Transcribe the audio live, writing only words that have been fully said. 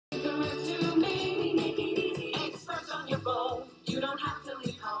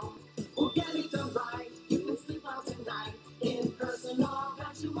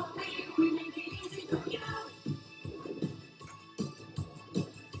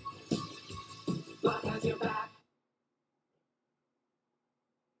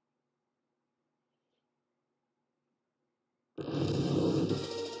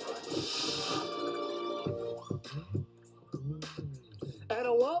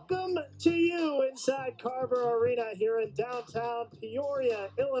Welcome to you inside Carver Arena here in downtown Peoria,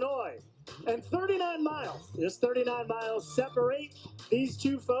 Illinois. And 39 miles, just 39 miles separate these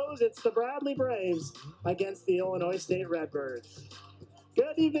two foes. It's the Bradley Braves against the Illinois State Redbirds.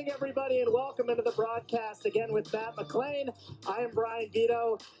 Good evening, everybody, and welcome into the broadcast again with Matt McLean. I am Brian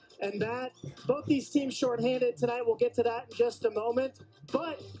Vito. And Matt, both these teams shorthanded tonight. We'll get to that in just a moment.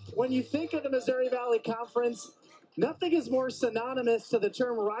 But when you think of the Missouri Valley Conference, nothing is more synonymous to the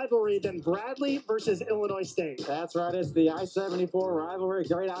term rivalry than Bradley versus Illinois State. That's right. It's the I-74 rivalry.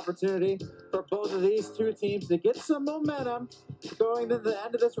 Great opportunity for both of these two teams to get some momentum going to the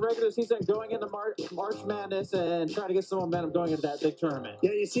end of this regular season, going into March Madness, and try to get some momentum going into that big tournament.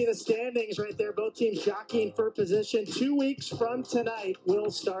 Yeah, you see the standings right there. Both teams jockeying for position. 2 weeks from tonight,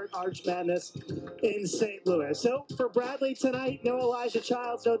 we'll start March Madness in St. Louis. So for Bradley tonight, no Elijah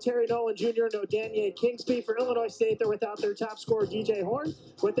Childs, no Terry Nolan Jr., no Danier Kingsby. For Illinois State, they're without their top scorer, DJ Horn.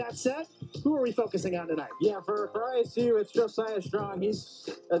 With that said, who are we focusing on tonight? Yeah, for ISU, it's Josiah Strong. He's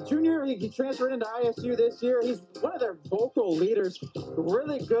a junior. He transferred into ISU this year. He's one of their vocal leaders.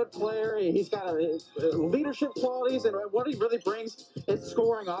 Really good player. He's got leadership qualities, and what he really brings is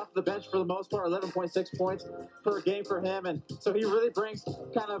scoring off the bench for the most part, 11.6 points per game for him. And so he really brings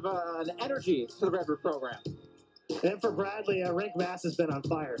kind of an energy to the Redbird program. And for Bradley, Rink Mass has been on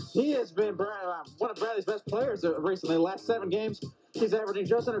fire. He has been one of Bradley's best players recently. The last 7 games, he's averaging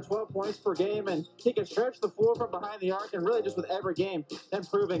just under 12 points per game, and he can stretch the floor from behind the arc, and really just with every game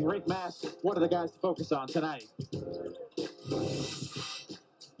improving. Rink Mass, one of the guys to focus on tonight.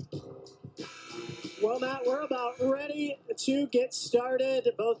 Well, Matt, we're about ready to get started.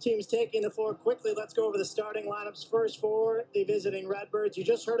 Both teams taking the floor quickly. Let's go over the starting lineups first for the visiting Redbirds. You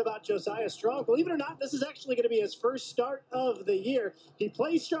just heard about Josiah Strong. Believe it or not, this is actually going to be his first start of the year. He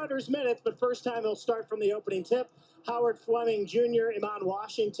plays starters minutes, but first time he'll start from the opening tip. Howard Fleming Jr., Iman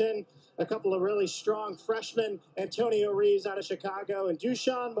Washington, a couple of really strong freshmen, Antonio Reeves out of Chicago, and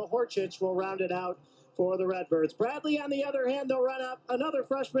Dusan Mahorcic will round it out for the Redbirds. Bradley, on the other hand, they'll run up another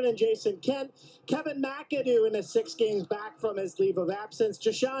freshman in Jason Kent. Kevin McAdoo in the 6 games back from his leave of absence.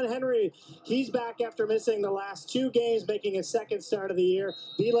 Jashawn Henry, he's back after missing the last 2 games, making his second start of the year.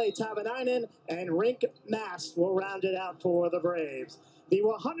 Ville Tavanainen and Rink Mast will round it out for the Braves. The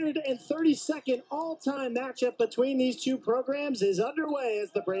 132nd all-time matchup between these two programs is underway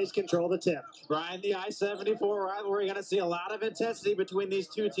as the Braves control the tip. Brian, the I-74 rivalry, going to see a lot of intensity between these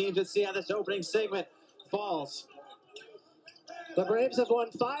two teams. Let's see how this opening segment falls. The Braves have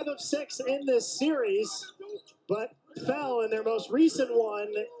won 5 of 6 in this series, but fell in their most recent one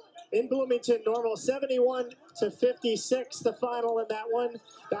in Bloomington Normal, 71-56, the final in that one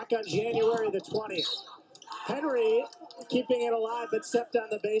back on January the 20th. Henry keeping it alive, but stepped on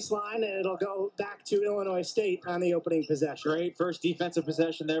the baseline, and it'll go back to Illinois State on the opening possession. Great first defensive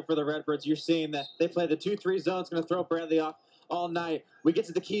possession there for the Redbirds. You're seeing that they play the 2-3 zone. It's going to throw Bradley off all night. We get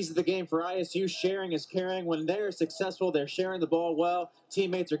to the keys of the game for ISU. Sharing is caring. When they're successful, they're sharing the ball well.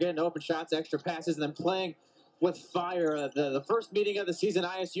 Teammates are getting open shots, extra passes, and then playing with fire. The first meeting of the season,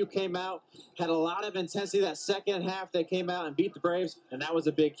 ISU came out, had a lot of intensity. That second half, they came out and beat the Braves, and that was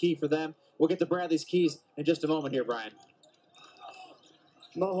a big key for them. We'll get to Bradley's keys in just a moment here, Brian.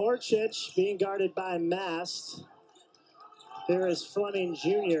 Mahorcic being guarded by Mast. Here is Fleming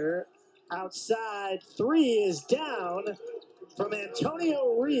Jr. outside. 3 is down from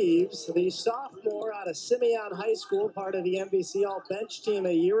Antonio Reeves, the sophomore out of Simeon High School, part of the MVC All-Bench team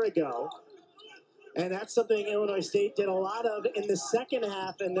a year ago. And that's something Illinois State did a lot of in the second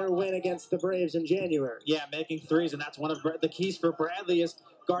half in their win against the Braves in January. Yeah, making threes, and that's one of the keys for Bradley is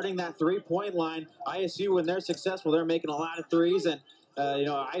guarding that three-point line. ISU, when they're successful, they're making a lot of threes, and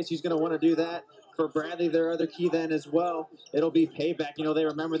ISU's going to want to do that. For Bradley, their other key then as well, it'll be payback. They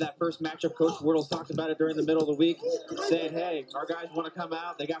remember that first matchup. Coach Wardle talked about it during the middle of the week, saying, hey, our guys want to come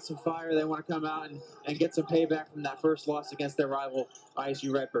out. They got some fire. They want to come out and get some payback from that first loss against their rival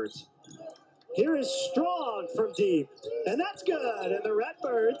ISU Redbirds. Here is Strong from deep, and that's good. And the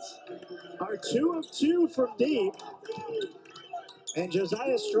Redbirds are 2 of 2 from deep. And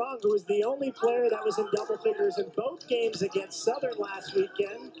Josiah Strong, who was the only player that was in double figures in both games against Southern last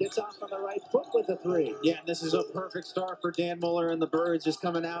weekend, gets off on the right foot with a 3. Yeah, this is a perfect start for Dan Muller and the Birds, just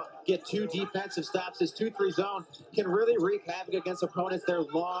coming out, get 2 defensive stops. This 2-3 zone can really wreak havoc against opponents. They're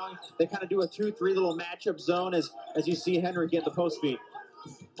long. They kind of do a 2-3 little matchup zone as you see Henry get the post feed.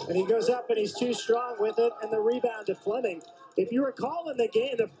 And he goes up and he's too strong with it, and the rebound to Fleming. If you recall in the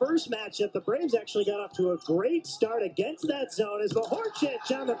game, the first matchup, the Braves actually got off to a great start against that zone as Mahorcic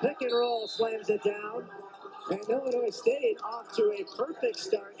on the pick and roll slams it down. And Illinois State off to a perfect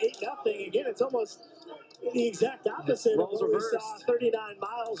start, 8-0. Again, it's almost the exact opposite of what we saw 39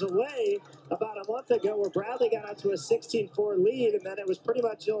 miles away about a month ago, where Bradley got out to a 16-4 lead, and then it was pretty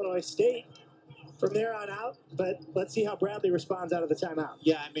much Illinois State from there on out. But let's see how Bradley responds out of the timeout.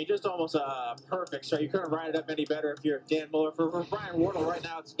 Yeah, I mean, just almost a perfect start. You couldn't write it up any better if you're Dan Muller. For Brian Wardle right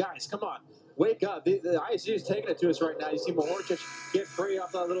now, it's, guys, come on, wake up. The ISU is taking it to us right now. You see Mahorchich get free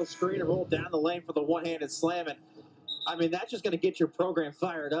off that little screen and roll down the lane for the one-handed slam. And I mean, that's just going to get your program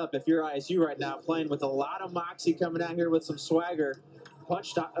fired up if you're ISU right now, playing with a lot of moxie, coming out here with some swagger.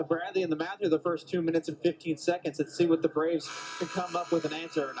 Punched Bradley in the mouth here the first 2 minutes and 15 seconds. Let's see what the Braves can come up with an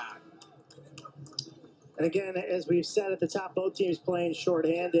answer or not. And again, as we've said at the top, both teams playing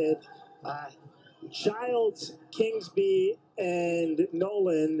shorthanded. Childs, Kingsby, and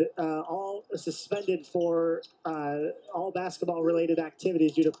Nolan all suspended for all basketball-related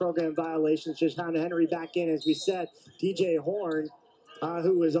activities due to program violations. Jashawn Henry back in, as we said. DJ Horn,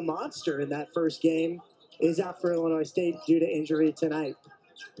 who was a monster in that first game, is out for Illinois State due to injury tonight.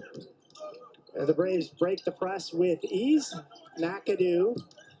 The Braves break the press with ease. McAdoo,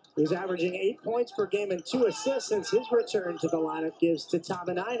 who's averaging 8 points per game and 2 assists since his return to the lineup, gives to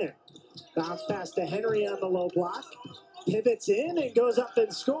Tavanainen. Bounce pass to Henry on the low block. Pivots in and goes up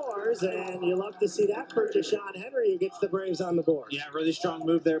and scores. And you love to see that for Jashawn Henry, who gets the Braves on the board. Yeah, really strong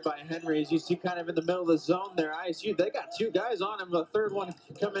move there by Henry. As you see kind of in the middle of the zone there, ISU, they got 2 guys on him. The third one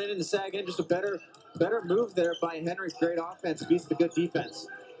coming in to sag in. Just a better move there by Henry. Great offense beats the good defense.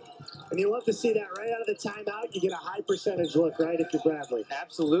 And you love to see that right out of the timeout. You get a high percentage look, right, if you're Bradley.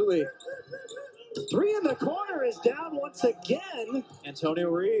 Absolutely. 3 in the corner is down once again. Antonio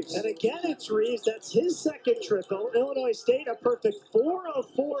Reeves. And again, it's Reeves. That's his second triple. Illinois State, a perfect 4 of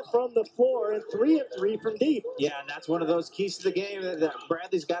 4 from the floor and 3 of 3 from deep. Yeah, and that's one of those keys to the game that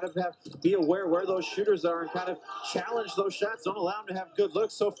Bradley's got to be aware where those shooters are and kind of challenge those shots. Don't allow them to have good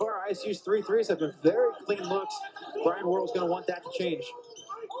looks. So far, ISU's 3 threes have been very clean looks. Brian Worrell's going to want that to change.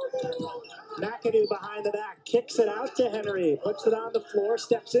 McAdoo behind the back, kicks it out to Henry, puts it on the floor,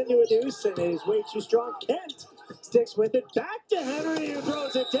 steps into a deuce, and is way too strong. Kent sticks with it, back to Henry, who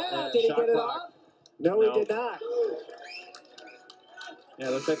throws it down. Did he get it off? No, he did not. Yeah,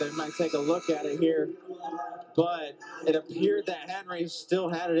 looks like they might take a look at it here, but it appeared that Henry still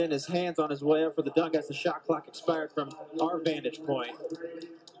had it in his hands on his way up for the dunk as the shot clock expired from our vantage point.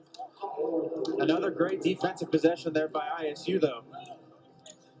 Another great defensive possession there by ISU, though.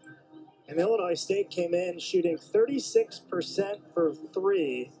 And Illinois State came in shooting 36% for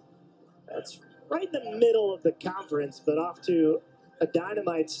 3. That's right in the middle of the conference, but off to a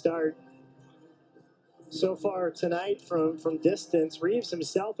dynamite start so far tonight from distance. Reeves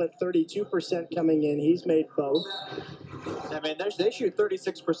himself at 32% coming in. He's made both. I mean, they shoot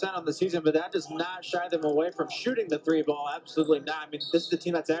 36% on the season, but that does not shy them away from shooting the 3 ball. Absolutely not. I mean, this is a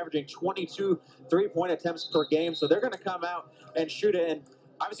team that's averaging 22 3-point attempts per game, so they're going to come out and shoot it. And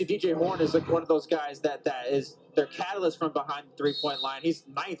obviously, DJ Horn is like one of those guys that is their catalyst from behind the 3-point line. He's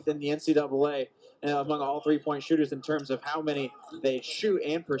 9th in the NCAA among all 3-point shooters in terms of how many they shoot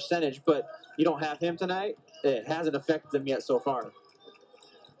and percentage. But you don't have him tonight. It hasn't affected them yet so far.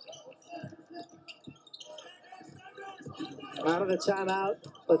 Out of the timeout,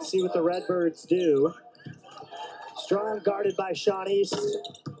 let's see what the Redbirds do. Strong guarded by Sean East.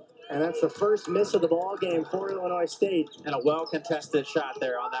 And that's the first miss of the ball game for Illinois State. And a well-contested shot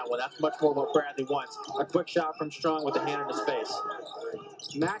there on that one. That's much more what Bradley wants. A quick shot from Strong with a hand in his face.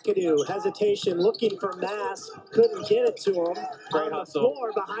 McAdoo, hesitation, looking for Mass. Couldn't get it to him. Great on hustle. The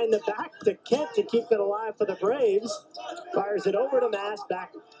floor, behind the back to Kent to keep it alive for the Braves. Fires it over to Mass,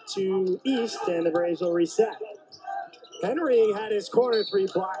 back to East, and the Braves will reset. Henry had his corner 3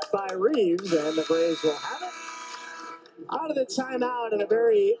 blocked by Reeves, and the Braves will have it. Out of the timeout in a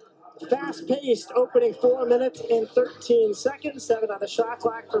very fast-paced opening 4 minutes and 13 seconds. 7 on the shot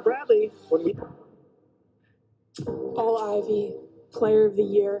clock for Bradley. All Ivy, Player of the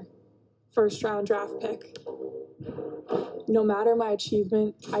Year, first-round draft pick. No matter my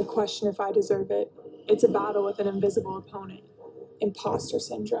achievement, I question if I deserve it. It's a battle with an invisible opponent, imposter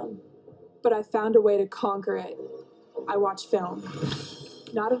syndrome. But I found a way to conquer it. I watch film,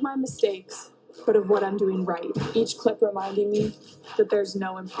 not of my mistakes, but of what I'm doing right. Each clip reminding me that there's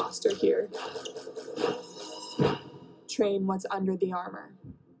no imposter here. Train what's under the armor.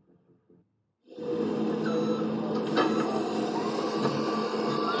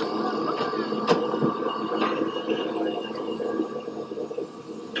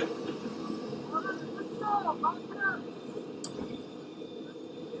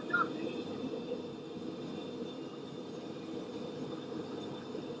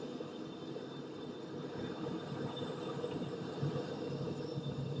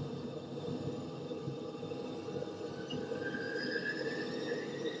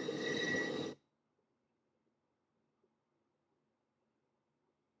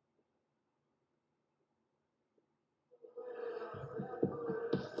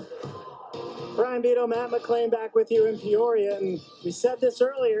 Brian Beto, Matt McClain back with you in Peoria. And we said this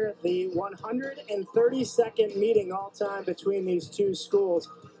earlier, the 132nd meeting all-time between these two schools.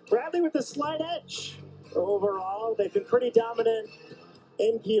 Bradley with a slight edge overall. They've been pretty dominant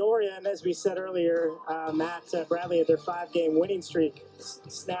in Peoria. And as we said earlier, Matt, Bradley had their 5-game winning streak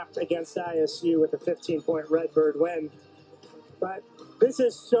snapped against ISU with a 15-point Redbird win. But this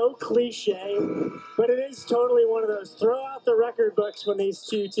is so cliche, but it is totally one of those throw out the record books when these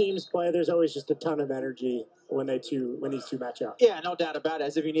two teams play. There's always just a ton of energy when these two match up. Yeah, no doubt about it,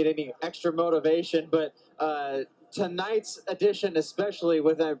 as if you need any extra motivation. But tonight's edition, especially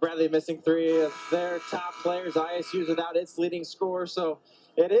with Bradley missing 3 of their top players, ISU's without its leading scorer. So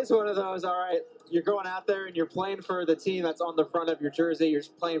it is one of those, all right, you're going out there and you're playing for the team that's on the front of your jersey. You're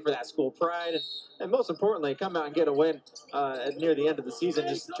playing for that school pride. And most importantly, come out and get a win near the end of the season.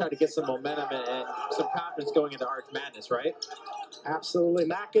 Just try to get some momentum and some confidence going into Arch Madness, right? Absolutely.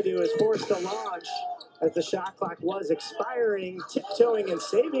 McAdoo is forced to launch as the shot clock was expiring, tiptoeing and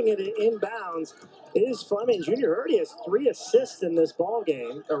saving it inbounds. Is Fleming Jr. already has 3 assists in this ball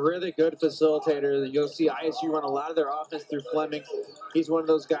game. A really good facilitator. You'll see ISU run a lot of their offense through Fleming. He's one of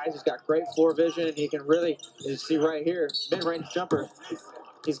those guys who's got great floor vision, and he can really, you see right here, mid-range jumper.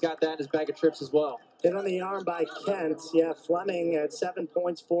 He's got that in his bag of tricks as well. Hit on the arm by Kent. Yeah, Fleming had 7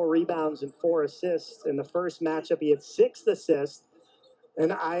 points, 4 rebounds, and 4 assists. In the first matchup, he had 6th assists.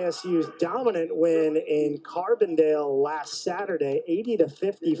 And ISU's dominant win in Carbondale last Saturday,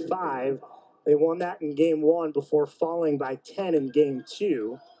 80-55. They won that in game 1 before falling by 10 in game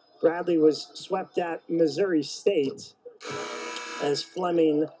 2. Bradley was swept at Missouri State as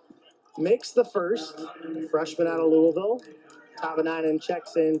Fleming makes the first. Freshman out of Louisville. Tavanainen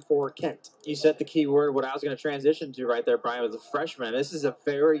checks in for Kent. You said the key word, what I was going to transition to right there, Brian, was a freshman. This is a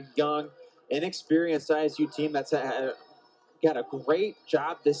very young, inexperienced ISU team that's got a great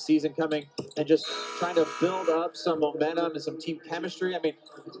job this season coming and just trying to build up some momentum and some team chemistry. I mean,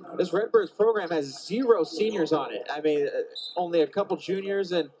 this Redbirds program has 0 seniors on it. I mean, only a couple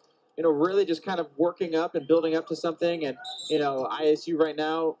juniors and, you know, really just kind of working up and building up to something. And, you know, ISU right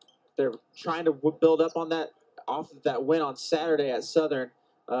now, they're trying to build up on that off of that win on Saturday at Southern.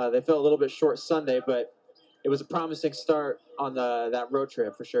 They fell a little bit short Sunday, but it was a promising start on that road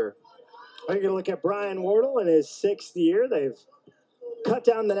trip for sure. I'm going to look at Brian Wardle in his 6th year. They've cut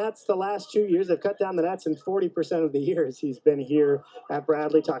down the nets the last 2 years. They've cut down the nets in 40% of the years he's been here at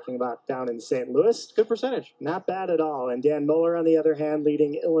Bradley, talking about down in St. Louis. Good percentage. Not bad at all. And Dan Mueller, on the other hand,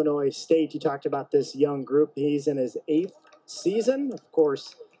 leading Illinois State. You talked about this young group. He's in his 8th season. Of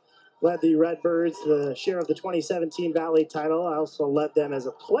course, led the Redbirds, the share of the 2017 Valley title. I also led them as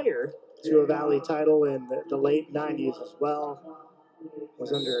a player to a Valley title in the late 90s as well.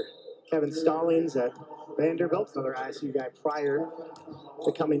 Was under Kevin Stallings at Vanderbilt, another ISU guy prior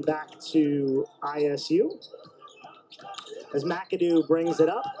to coming back to ISU. As McAdoo brings it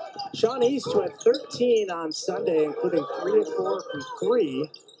up, Sean East had 13 on Sunday, including 3 of 4 from 3.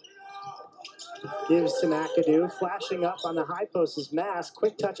 Gives to McAdoo, flashing up on the high post is Mask.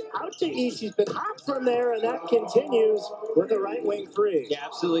 Quick touch out to East. He's been hot from there, and that continues with a right wing 3. Yeah,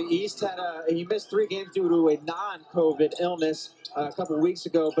 absolutely. East had he missed 3 games due to a non-COVID illness a couple weeks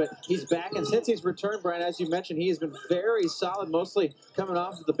ago, but he's back, and since he's returned, Brian, as you mentioned, he has been very solid, mostly coming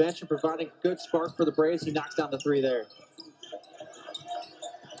off of the bench and providing a good spark for the Braves. He knocks down the 3 there.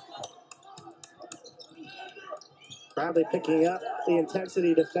 Bradley picking up the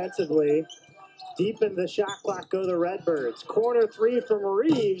intensity defensively. Deep in the shot clock go the Redbirds. Corner 3 from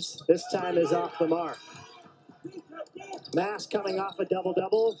Reeves. This time is off the mark. Mass coming off a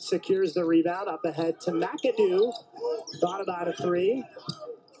double-double. Secures the rebound. Up ahead to McAdoo. Thought about a 3.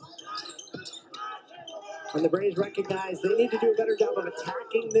 And the Braves recognize they need to do a better job of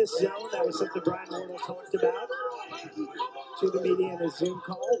attacking this zone. That was something Brian Wardle talked about to the media in his Zoom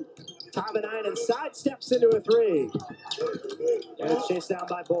call. Tavanainen sidesteps into a 3. And it's chased down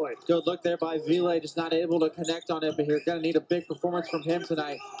by Boyd. Good look there by Ville, just not able to connect on it, but you're going to need a big performance from him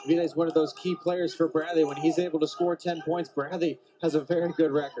tonight. Ville is one of those key players for Bradley. When he's able to score 10 points, Bradley has a very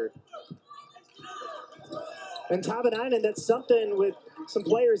good record. And Tavanainen, that's something with some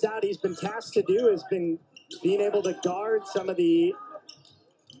players out he's been tasked to do, has been being able to guard some of the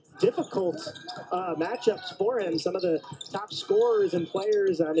difficult matchups for him. Some of the top scorers and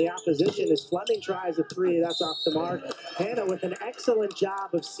players on the opposition. As Fleming tries a 3, that's off the mark. Hanna with an excellent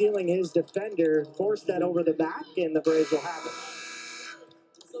job of sealing his defender, forced that over the back, and the Braves will have it.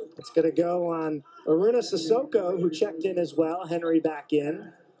 It's going to go on Aruna Sissoko, who checked in as well. Henry back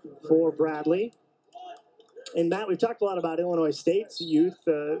in for Bradley. And Matt, we've talked a lot about Illinois State's youth.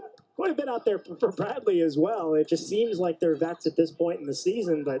 Quite a bit out there for Bradley as well. It just seems like they're vets at this point in the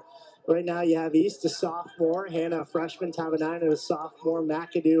season, but Right now you have East, a sophomore, Hannah, a freshman, Tavanina, a sophomore,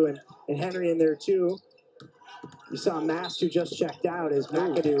 McAdoo and Henry in there too. You saw Mast, who just checked out, as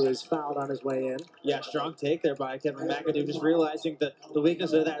McAdoo is fouled on his way in. Yeah, strong take there by Kevin McAdoo, just realizing the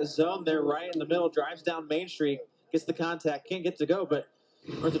weakness of that zone there right in the middle, drives down Main Street, gets the contact, can't get to go, but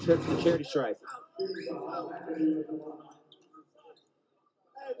earns a trip to the charity stripe.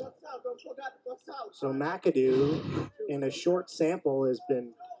 So McAdoo, in a short sample, has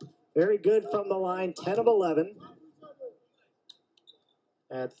been very good from the line, 10 of 11.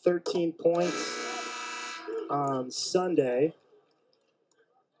 At 13 points on Sunday.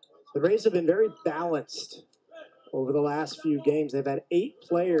 The Rays have been very balanced over the last few games. They've had 8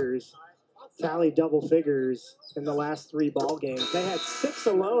 players tally double figures in the last 3 ball games. They had 6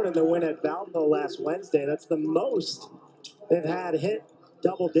 alone in the win at Valpo last Wednesday. That's the most they've had hit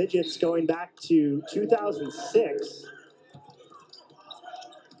double digits going back to 2006.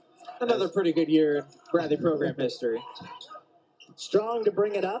 Another pretty good year in Bradley program history. Strong to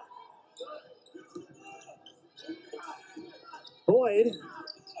bring it up. Boyd,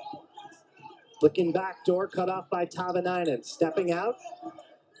 looking backdoor, cut off by Tavaninen. Stepping out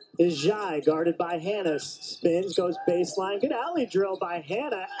is Jai, guarded by Hannah. Spins, goes baseline. Good alley drill by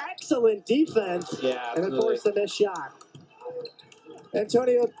Hannah. Excellent defense. Yeah, and it forced a missed shot.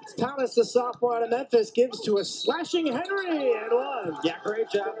 Antonio Thomas, the sophomore out of Memphis, gives to a slashing Henry and one. Yeah, great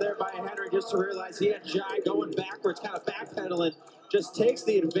job there by Henry just to realize he had Jai going backwards, kind of backpedaling. Just takes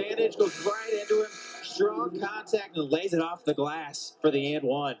the advantage, goes right into him. Strong contact and lays it off the glass for the and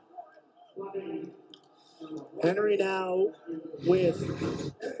one. Henry now with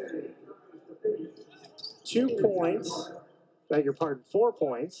 2 points. Beg your pardon, 4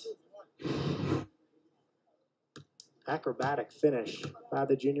 points. Acrobatic finish by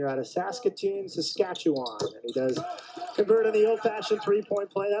the junior out of Saskatoon, Saskatchewan. And he does convert on the old-fashioned 3-point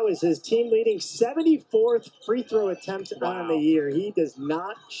play. That was his team-leading 74th free throw attempt on the year. He does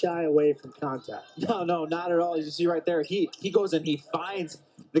not shy away from contact. No, not at all. As you see right there, he goes and he finds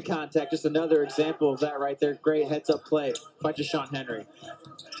the contact. Just another example of that right there. Great heads-up play by Deshaun Henry.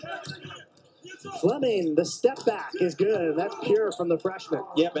 Fleming, the step back is good. That's pure from the freshman.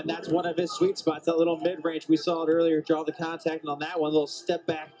 Yep, and that's one of his sweet spots, that little mid-range. We saw it earlier, draw the contact, and on that one, little step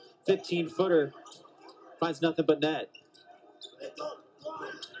back 15-footer. Finds nothing but net.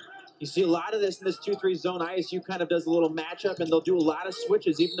 You see a lot of this in this 2-3 zone. ISU kind of does a little matchup, and they'll do a lot of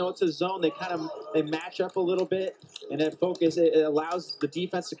switches. Even though it's a zone, they match up a little bit, and then focus. It allows the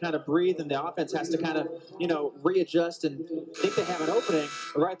defense to kind of breathe, and the offense has to kind of, readjust and think they have an opening.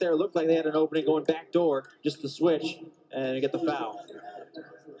 But right there, it looked like they had an opening going back door, just the switch, and get the foul.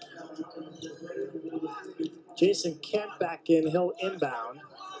 Jason Kent back in. He'll inbound.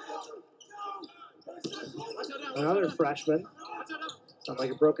 Another freshman. Sounds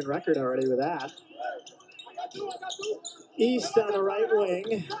like a broken record already with that. East on the right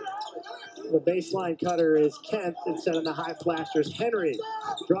wing. The baseline cutter is Kent instead of the high flashers. Henry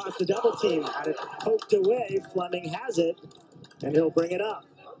draws the double team. Had it poked away. Fleming has it, and he'll bring it up.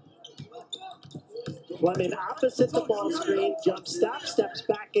 Fleming opposite the ball screen. Jump stop, steps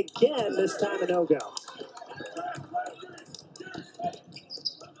back again. This time a no-go.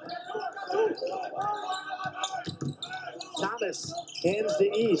 Thomas hands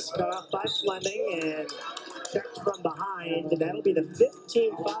to East, cut off by Fleming and checked from behind. And that'll be the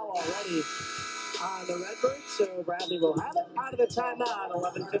 15th foul already on the Redbirds. So Bradley will have it out of the timeout.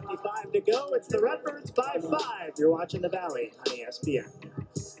 11:55 to go. It's the Redbirds by 5. You're watching The Valley on ESPN.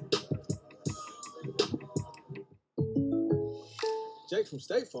 Jake from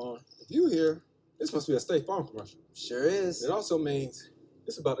State Farm. If you here, this must be a State Farm commercial. Sure is. It also means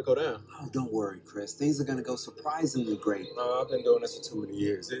it's about to go down. Oh, don't worry, Chris. Things are going to go surprisingly great. No, I've been doing this for too many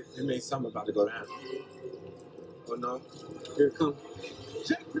years. It means something about to go down. Oh, no. Here it comes.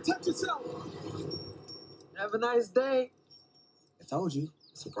 Jake, protect yourself. Have a nice day. I told you.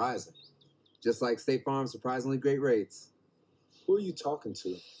 Surprising. Just like State Farm's surprisingly great rates. Who are you talking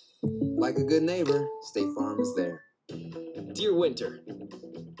to? Like a good neighbor, State Farm is there. Dear Winter,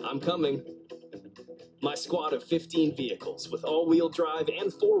 I'm coming. My squad of 15 vehicles with all-wheel drive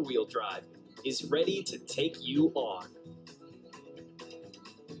and four-wheel drive is ready to take you on.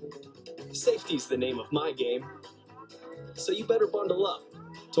 Safety's the name of my game, so you better bundle up.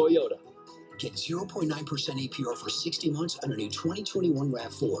 Toyota. Get 0.9% APR for 60 months on a new 2021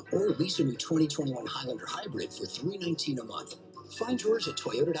 RAV4 or lease a new 2021 Highlander Hybrid for $319 a month. Find yours at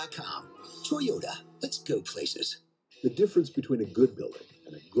Toyota.com. Toyota, let's go places. The difference between a good building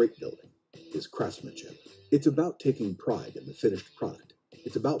and a great building is craftsmanship. It's about taking pride in the finished product.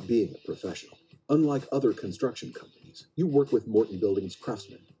 It's about being a professional. Unlike other construction companies, you work with Morton Building's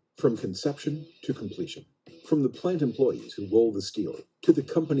craftsmen From conception to completion. From the plant employees who roll the steel to the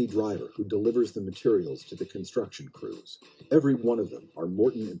company driver who delivers the materials to the construction crews. Every one of them are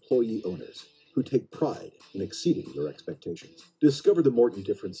Morton employee owners who take pride in exceeding their expectations. Discover the Morton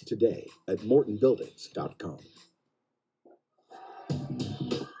difference today at mortonbuildings.com.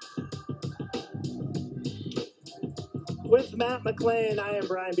 With Matt McClain, I am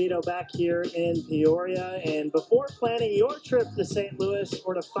Brian Beto back here in Peoria. And before planning your trip to St. Louis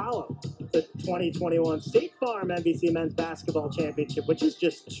or to follow the 2021 State Farm NBC Men's Basketball Championship, which is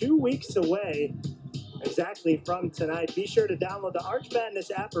just 2 weeks away exactly from tonight, be sure to download the Arch Madness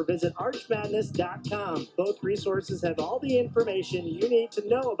app or visit archmadness.com. Both resources have all the information you need to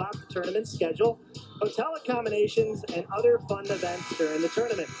know about the tournament schedule, hotel accommodations, and other fun events during the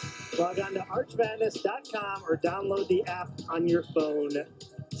tournament. Log on to archmadness.com or download the app on your phone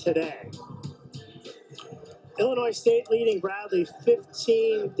today. Illinois State leading Bradley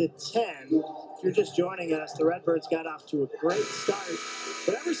 15-10. If you're just joining us, the Redbirds got off to a great start.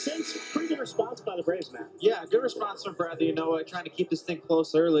 But ever since, pretty good response by the Braves, Matt. Yeah, good response from Bradley. You know, trying to keep this thing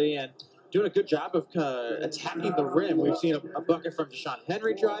close early and doing a good job of attacking the rim. We've seen a bucket from Deshaun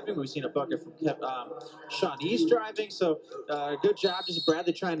Henry driving. We've seen a bucket from Sean East driving. So good job just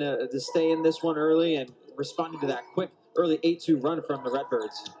Bradley trying to stay in this one early and responding to that quick early 8-2 run from the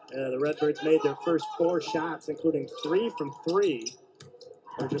Redbirds. The Redbirds made their first 4 shots, including 3 from 3.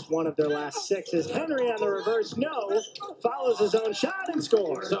 Or just one of their last 6. Is Henry on the reverse? No. Follows his own shot and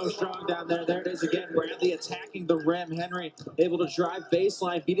scores. So strong down there. There it is again. Bradley attacking the rim. Henry able to drive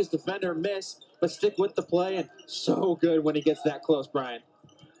baseline, beat his defender, miss, but stick with the play. And so good when he gets that close, Brian.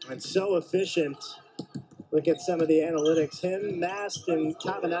 And so efficient. Look at some of the analytics. Him, Mast, and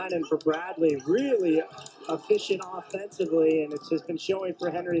Tavanainen for Bradley. Really efficient offensively, and it's just been showing for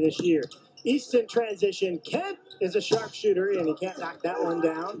Henry this year. Easton transition. Kent is a sharpshooter, and he can't knock that one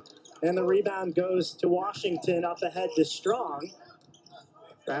down. And the rebound goes to Washington up ahead to Strong.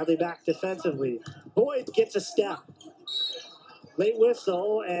 Bradley back defensively. Boyd gets a step. Late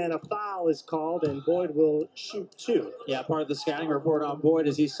whistle, and a foul is called, and Boyd will shoot 2. Yeah, part of the scouting report on Boyd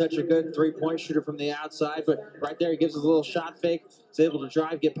is he's such a good three-point shooter from the outside, but right there he gives a little shot fake. He's able to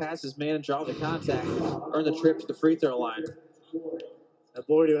drive, get past his man, and draw the contact, earn the trip to the free throw line.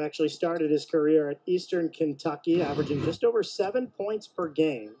 Boyd, who actually started his career at Eastern Kentucky, averaging just over 7 points per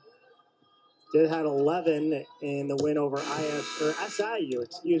game. Did have 11 in the win over SIU,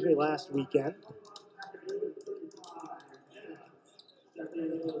 last weekend.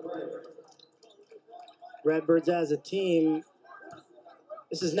 Redbirds as a team,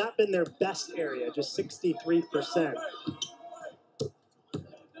 this has not been their best area, just 63%.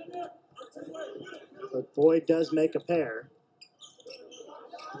 But Boyd does make a pair.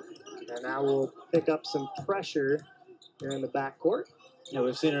 And now we'll pick up some pressure here in the backcourt. Yeah,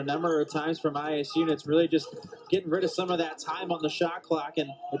 we've seen it a number of times from ISU, and it's really just getting rid of some of that time on the shot clock, and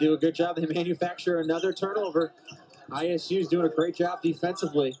they do a good job. They manufacture another turnover. ISU's doing a great job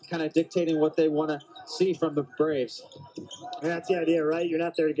defensively, kind of dictating what they want to see from the Braves. And that's the idea, right? You're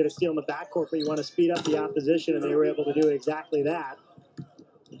not there to get a steal in the backcourt, but you want to speed up the opposition, and they were able to do exactly that.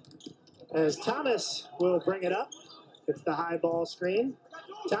 As Thomas will bring it up. It's the high ball screen.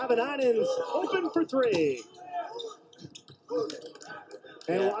 Tavanainen's open for 3.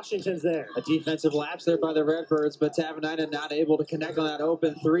 And Washington's there. A defensive lapse there by the Redbirds, but Tavanainen not able to connect on that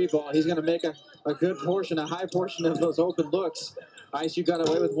open 3 ball. He's going to make a good portion, a high portion of those open looks. ISU got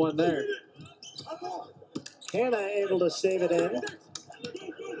away with one there. Hanna able to save it in.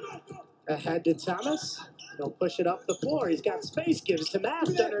 Ahead to Thomas. He'll push it up the floor. He's got space, gives to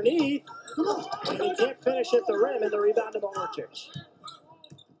Mast underneath. And he can't finish at the rim, and the rebound to Moorchich.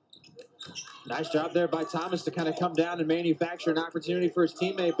 Nice job there by Thomas to kind of come down and manufacture an opportunity for his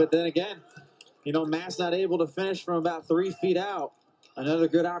teammate. But then again, you know, Mast not able to finish from about 3 feet out. Another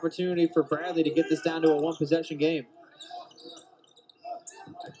good opportunity for Bradley to get this down to a 1-possession game.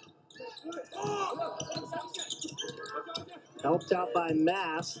 Helped out by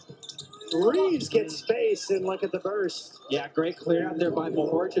Mast. Reeves gets space, and look at the burst. Yeah, great clear out there by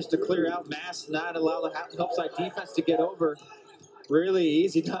Moorchich to clear out Mast, not allow the help side defense to get over. Really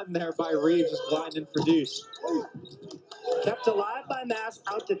easy done there by Reeves, just blind and for Deuce. Kept alive by Mast,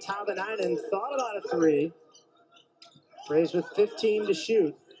 out to Tavanainen, thought about a 3. Braves with 15 to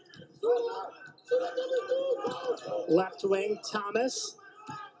shoot. Left wing, Thomas.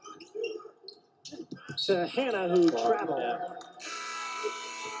 To Hanna, who traveled.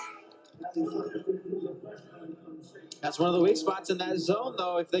 That's one of the weak spots in that zone,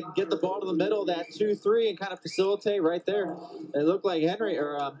 though. If they can get the ball to the middle, that 2-3, and kind of facilitate right there. It looked like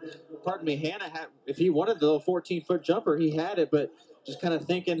Hanna had, if he wanted the little 14-foot jumper, he had it, but just kind of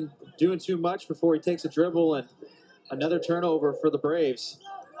thinking, doing too much before he takes a dribble, and another turnover for the Braves.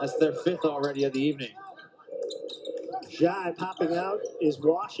 That's their 5th already of the evening. Jai popping out is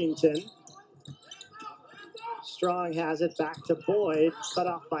Washington. Strong has it back to Boyd, cut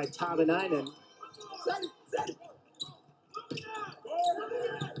off by Tavanainen.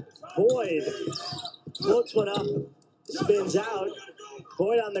 Boyd floats one up, spins out.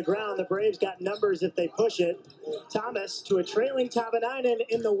 Boyd on the ground. The Braves got numbers if they push it. Thomas to a trailing Tavanainen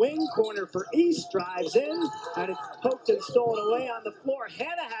in the wing corner for East. Drives in, and it's poked and stolen away on the floor.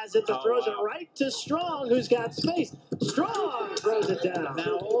 Hannah has it, but throws it right to Strong, who's got space. Strong throws it down.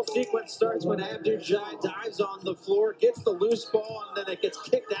 Now, whole sequence starts when Abdul Jai dives on the floor, gets the loose ball, and then it gets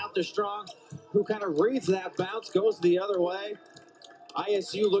kicked out to Strong, who kind of reads that bounce, goes the other way.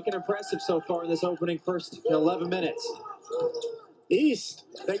 ISU looking impressive so far in this opening first 11 minutes. East,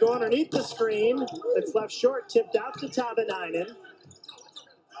 they go underneath the screen. It's left short, tipped out to Tavanainen.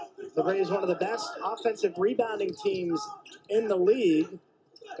 The Braves, one of the best offensive rebounding teams in the league.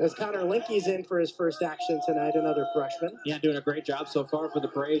 As Connor Linky's in for his first action tonight, another freshman. Yeah, doing a great job so far for the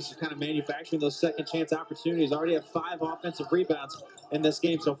Braves, just kind of manufacturing those second chance opportunities. Already have 5 offensive rebounds in this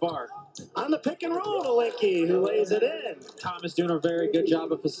game so far. On the pick and roll to Linky, who lays it in. Thomas doing a very good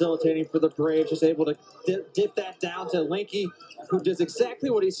job of facilitating for the Braves, just able to dip that down to Linky, who does exactly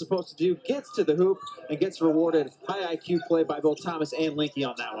what he's supposed to do, gets to the hoop, and gets rewarded. High IQ play by both Thomas and Linky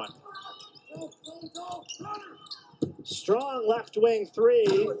on that one. Strong left wing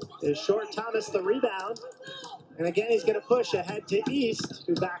 3 is short. Thomas the rebound. And again, he's going to push ahead to East,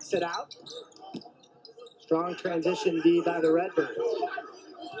 who backs it out. Strong transition D by the Redbirds.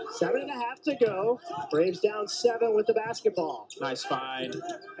 7.5 to go. Braves down 7 with the basketball. Nice find.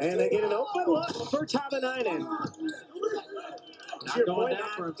 And they get an open look for Tavanainen. Not going down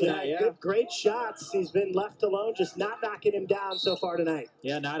for him tonight, yeah. Good, great shots. He's been left alone, just not knocking him down so far tonight.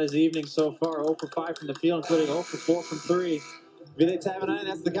 Yeah, not his evening so far. 0 for 5 from the field, including 0 for 4 from 3. Vile Tavanainen,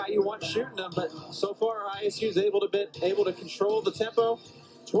 that's the guy you want shooting them, but so far ISU is able to control the tempo.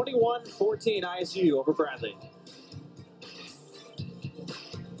 21-14 ISU over Bradley.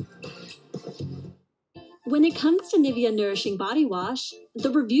 When it comes to Nivea Nourishing Body Wash, the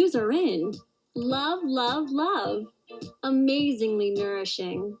reviews are in. Love, love, love. Amazingly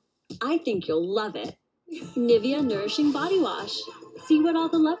nourishing. I think you'll love it. Nivea Nourishing Body Wash. See what all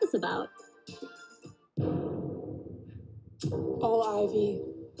the love is about. All Ivy,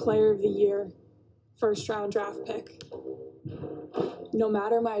 Player of the Year, first round draft pick. No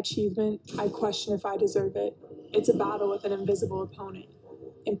matter my achievement, I question if I deserve it. It's a battle with an invisible opponent.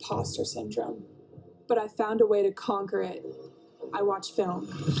 Imposter syndrome. But I found a way to conquer it. I watch film.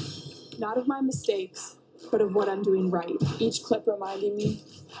 Not of my mistakes, but of what I'm doing right. Each clip reminding me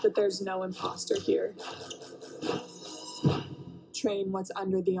that there's no imposter here. Train what's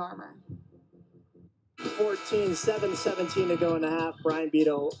under the armor. 14-7-17 to go in the half. Brian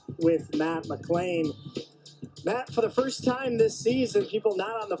Beadle with Matt McLean. Matt, for the first time this season, people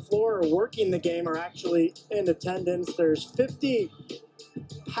not on the floor or working the game are actually in attendance. There's 50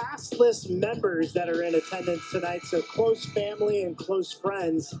 pass list members that are in attendance tonight, so close family and close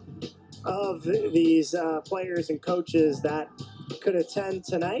friends of these players and coaches that could attend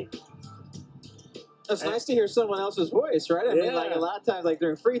tonight. It's nice to hear someone else's voice, right? I mean, like a lot of times, like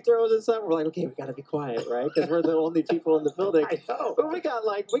during free throws and stuff, we're like, okay, we got to be quiet, right? Because we're the only people in the building. I know. But we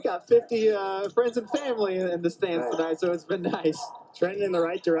got 50 friends and family in the stands tonight, so it's been nice. Trending in the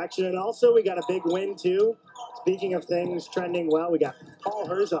right direction, and also we got a big win too. Speaking of things trending well, we got Paul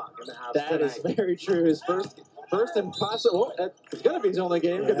Herzog in the house That tonight. is very true. His first and possible. It's going to be his only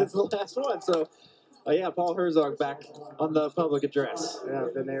game because it's the last one. So, yeah, Paul Herzog back on the public address. Yeah,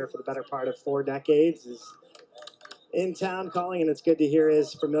 been there for the better part of 4 decades. Is in town calling, and it's good to hear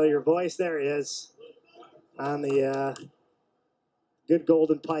his familiar voice. There he is on the good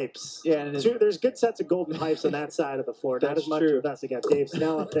golden pipes. Yeah, and there's good sets of golden pipes on that side of the floor. Not as much with us. You got Dave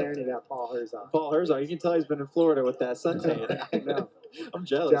Snell up there, and you got Paul Herzog. Paul Herzog, you can tell he's been in Florida with that suntan. I know. I'm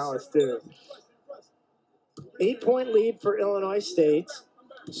jealous. Jealous too. 8-point lead for Illinois State.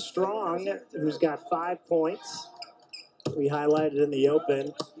 Strong, who's got 5 points. We highlighted in the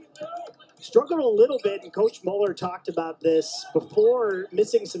open. Struggled a little bit, and Coach Mueller talked about this before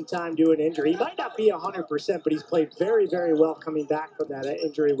missing some time due to an injury. He might not be 100%, but he's played very, very well coming back from that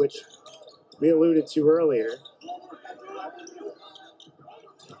injury, which we alluded to earlier.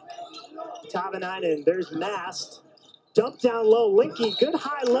 Tavanainen, there's Mast. Dump down low, Linky, good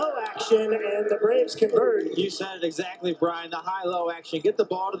high-low action, and the Braves convert. You said it exactly, Brian, the high-low action. Get the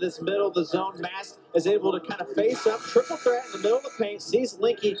ball to this middle of the zone. Mast is able to kind of face up, triple threat in the middle of the paint, sees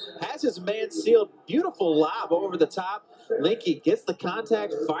Linky, has his man sealed. Beautiful lob over the top. Linky gets the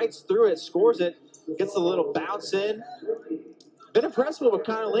contact, fights through it, scores it, gets a little bounce in. Been impressed with what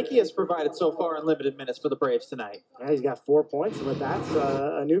Connor Linky has provided so far in limited minutes for the Braves tonight. Yeah, he's got 4 points, but that's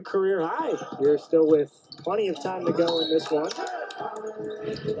a new career high. We're still with plenty of time to go in this one.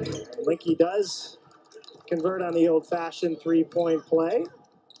 Linky does convert on the old-fashioned three-point play.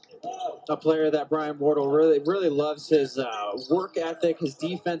 A player that Brian Wardle really loves his work ethic, his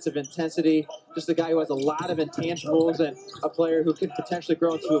defensive intensity. Just a guy who has a lot of intangibles and a player who could potentially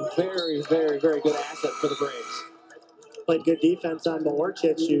grow into a very, very, very good asset for the Braves. Played good defense on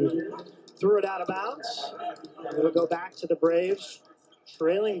Mahorchich, who threw it out of bounds. It'll go back to the Braves,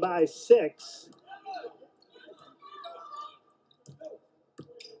 trailing by 6.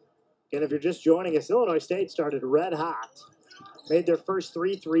 And if you're just joining us, Illinois State started red hot. Made their first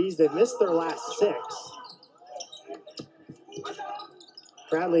 3 threes. They've missed their last 6.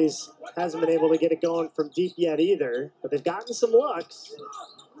 Bradley's hasn't been able to get it going from deep yet either, but they've gotten some looks.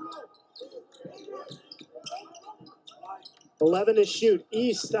 11 to shoot.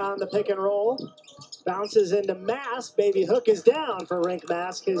 East on the pick and roll. Bounces into Mask. Baby Hook is down for Rink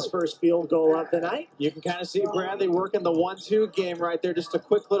Mask, his first field goal of the night. You can kind of see Bradley working the 1-2 game right there. Just a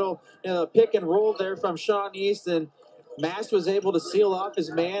quick little pick and roll there from Sean East, and Mask was able to seal off his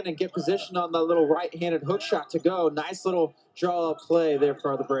man and get positioned on the little right-handed hook shot to go. Nice little draw-up play there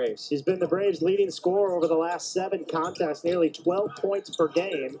for the Braves. He's been the Braves' leading scorer over the last 7 contests, nearly 12 points per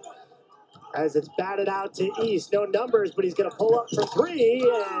game. As it's batted out to East. No numbers, but he's going to pull up for 3,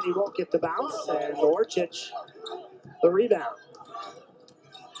 and he won't get the bounce. And Orchich, the rebound.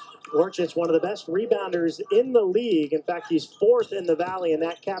 Orchich, one of the best rebounders in the league. In fact, he's 4th in the Valley in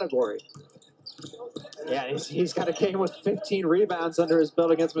that category. Yeah, he's got a game with 15 rebounds under his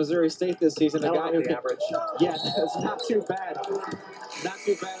belt against Missouri State this season. A guy who can average. Yeah, that's not too bad. Not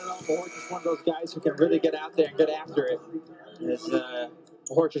too bad at all. Orchich is one of those guys who can really get out there and get after it.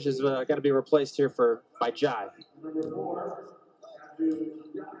 Horchich is going to be replaced here by Jai.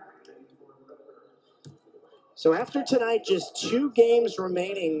 So after tonight, just 2 games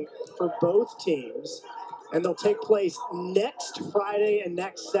remaining for both teams, and they'll take place next Friday and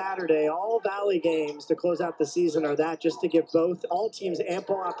next Saturday. All Valley games to close out the season are that, just to give all teams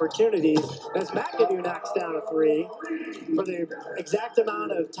ample opportunities. As McAdoo knocks down a 3 for the exact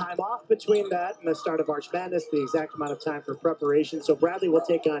amount of time off between that and the start of March Madness, the exact amount of time for preparation. So Bradley will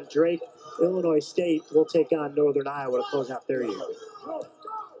take on Drake. Illinois State will take on Northern Iowa to close out their year.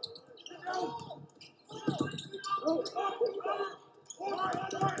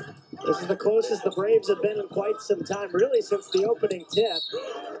 This is the closest the Braves have been in quite some time, really since the opening tip.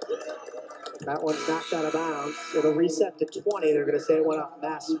 That one's knocked out of bounds. It'll reset to 20. They're going to say it went off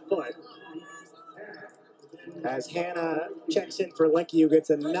Mass' foot. As Hannah checks in for Linky, who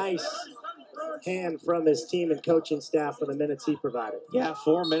gets a nice hand from his team and coaching staff for the minutes he provided. Yeah,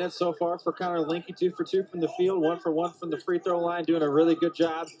 4 minutes so far for Connor Linky, 2 for 2 from the field, 1 for 1 from the free throw line, doing a really good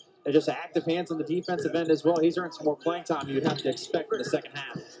job. And just active hands on the defensive end as well. He's earned some more playing time you'd have to expect in the second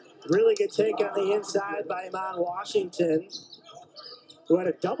half. Really good take on the inside by Iman Washington, who had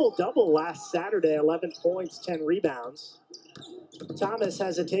a double-double last Saturday, 11 points, 10 rebounds. Thomas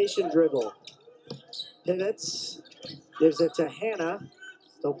hesitation dribble. Pivots, gives it to Hannah.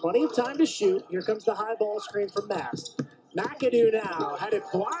 Still plenty of time to shoot. Here comes the high ball screen from Mass. McAdoo now had it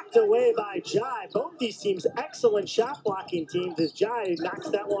blocked away by Jai. Both these teams excellent shot blocking teams as Jai knocks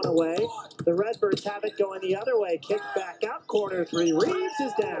that one away. The Redbirds have it going the other way. Kick back out, corner 3. Reeves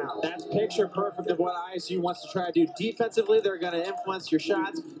is down. That's picture perfect of what ISU wants to try to do. Defensively, they're going to influence your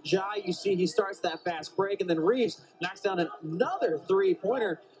shots. Jai, you see he starts that fast break, and then Reeves knocks down another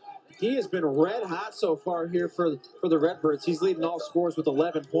 3-pointer. He has been red hot so far here for the Redbirds. He's leading all scores with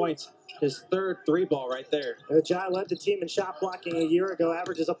 11 points. His 3rd 3-ball right there. Jai led the team in shot blocking a year ago,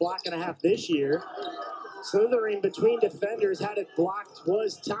 averages a block and a half this year. Slithering between defenders, had it blocked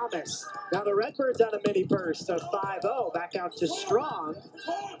was Thomas. Now the Redbirds on a mini burst of 5-0. Back out to Strong.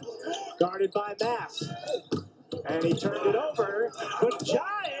 Guarded by Mass. And he turned it over, but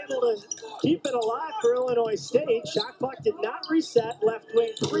Jai able to keep it alive for Illinois State. Shot clock did not reset. Left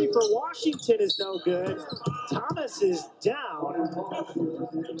wing 3 for Washington is no good. Thomas is down.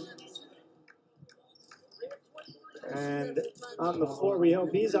 And on the floor, we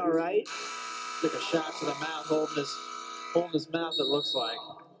hope he's all right. Took a shot to the mouth, holding his mouth, it looks like.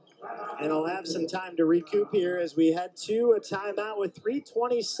 And he'll have some time to recoup here as we head to a timeout with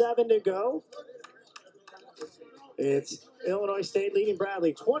 3:27 to go. It's Illinois State leading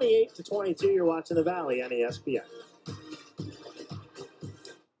Bradley 28-22. You're watching the Valley on ESPN.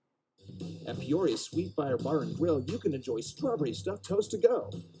 At Peoria's Sweet Fire Bar and Grill, you can enjoy strawberry stuffed toast to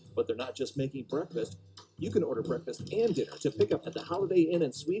go. But they're not just making breakfast. You can order breakfast and dinner to pick up at the Holiday Inn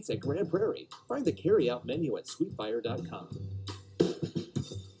and Suites at Grand Prairie. Find the carry-out menu at sweetfire.com.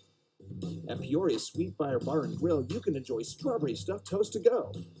 At Peoria Sweetfire Bar and Grill, you can enjoy strawberry stuffed toast to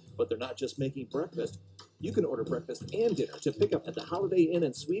go. But they're not just making breakfast. You can order breakfast and dinner to pick up at the Holiday Inn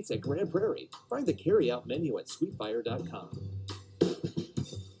and Suites at Grand Prairie. Find the carry-out menu at sweetfire.com.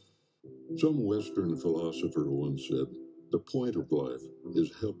 Some Western philosopher once said, the point of life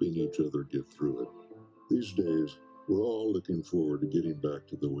is helping each other get through it. These days, we're all looking forward to getting back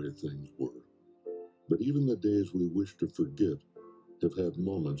to the way things were. But even the days we wish to forget have had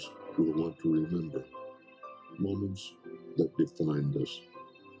moments we'll want to remember. Moments that defined us.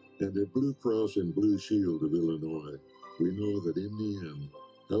 And at Blue Cross and Blue Shield of Illinois, we know that in the end,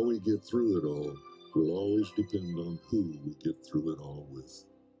 how we get through it all will always depend on who we get through it all with.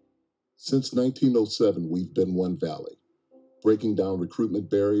 Since 1907, we've been One Valley, breaking down recruitment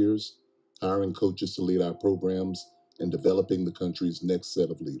barriers, hiring coaches to lead our programs, and developing the country's next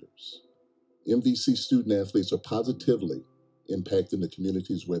set of leaders. MVC student athletes are positively impacting the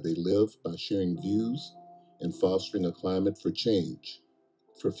communities where they live by sharing views and fostering a climate for change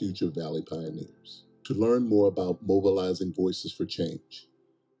for future Valley pioneers. To learn more about mobilizing voices for change,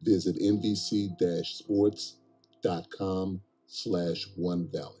 visit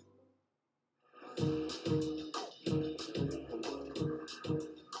nvc-sports.com/OneValley.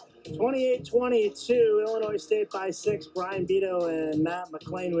 28-22, Illinois State by 6. Brian Beto and Matt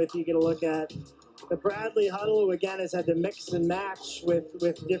McLean with you. Get a look at the Bradley huddle, who again has had to mix and match with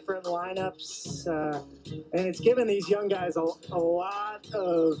different lineups. And it's given these young guys a lot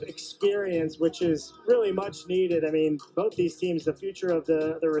of experience, which is really much needed. I mean, both these teams, the future of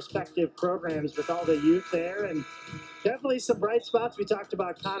the respective programs with all the youth there. And definitely some bright spots. We talked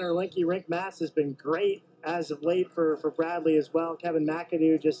about Connor Linke. Rink Mass has been great as of late for Bradley as well. Kevin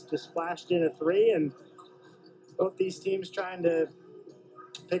McAdoo just splashed in a 3. And both these teams trying to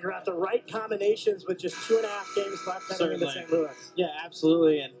figure out the right combinations with just 2.5 games left heading into St. Louis. Yeah,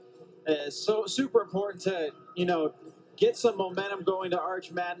 absolutely. And so super important to, get some momentum going to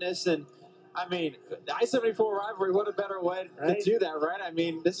Arch Madness. And I mean, the I-74 rivalry, what a better way to do that, right? I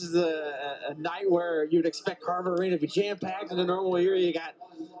mean, this is a night where you'd expect Carver Arena to be jam-packed in a normal year. You got,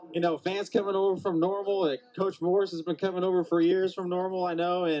 fans coming over from Normal. Coach Morris has been coming over for years from Normal, I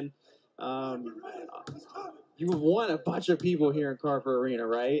know. And you won a bunch of people here in Carver Arena,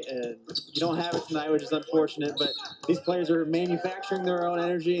 right? And you don't have it tonight, which is unfortunate. But these players are manufacturing their own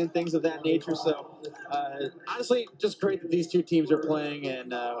energy and things of that nature. So, honestly, just great that these two teams are playing.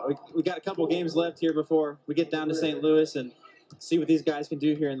 And we got a couple games left here before we get down to St. Louis and see what these guys can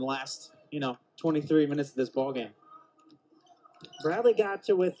do here in the last, 23 minutes of this ball game. Bradley got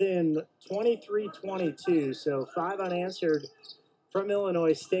to within 23-22, so 5 unanswered from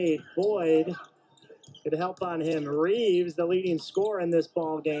Illinois State. Boyd could help on him. Reeves, the leading scorer in this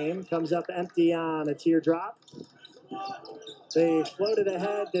ball game, comes up empty on a teardrop. They floated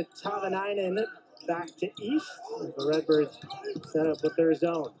ahead to Tavanainen, back to East. The Redbirds set up with their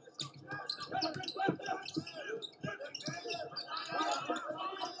zone.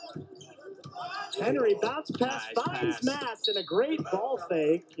 Henry bounce pass, finds Mass, and a great ball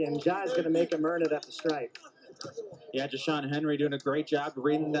fake, and Jai's going to make him earn it at the strike. Yeah, Jashawn Henry doing a great job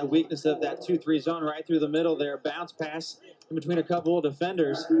reading that weakness of that 2-3 zone right through the middle there. Bounce pass in between a couple of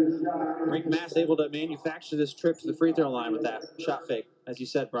defenders. Rink Mass able to manufacture this trip to the free throw line with that shot fake. As you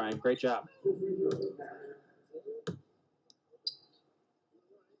said, Brian, great job.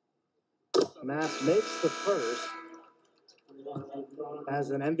 Mass makes the first.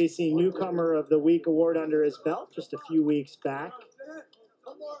 Has an MVC Newcomer of the Week award under his belt just a few weeks back.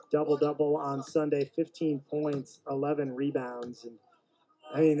 Double-double on Sunday, 15 points, 11 rebounds. And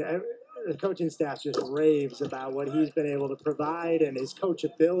I mean, the coaching staff just raves about what he's been able to provide and his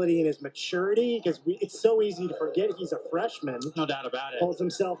coachability and his maturity, because it's so easy to forget he's a freshman. No doubt about it. Holds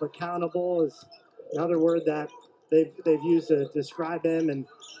himself accountable is another word that they've used to describe him, and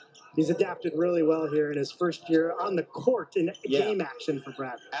he's adapted really well here in his first year on the court in game action for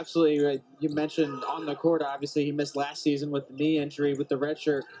Bradley. Absolutely right. You mentioned on the court, obviously he missed last season with the knee injury with the red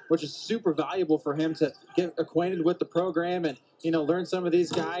shirt, which is super valuable for him to get acquainted with the program and, learn some of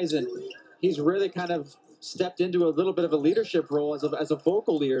these guys. And he's really kind of stepped into a little bit of a leadership role as a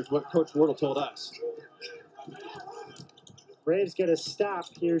vocal leader is what Coach Wardle told us. Braves get a stop.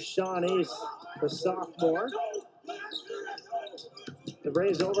 Here's Sean East, the sophomore. The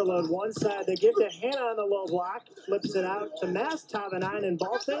Braves overload one side. They give to Hannah on the low block. Flips it out to Mass. Tavanainen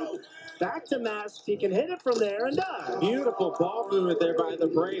ball fake. Back to Mass. He can hit it from there and does. Beautiful ball movement there by the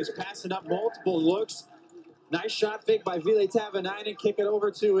Braves. Passing up multiple looks. Nice shot fake by Ville Tavanainen. Kick it over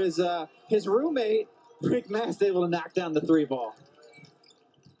to his roommate. Rick Mast able to knock down the 3 ball.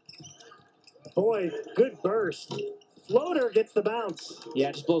 Boyd, good burst. Floater gets the bounce.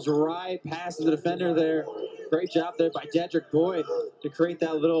 Yeah, just blows right past the defender there. Great job there by Dedrick Boyd to create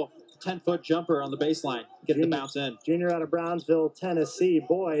that little 10-foot jumper on the baseline. Get the bounce in. Junior out of Brownsville, Tennessee.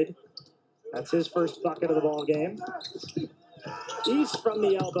 Boyd, that's his first bucket of the ball game. East from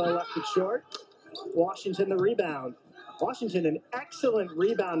the elbow, left it short. Washington the rebound. Washington, an excellent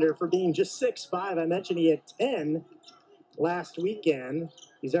rebounder for being just 6'5". I mentioned he had 10 last weekend.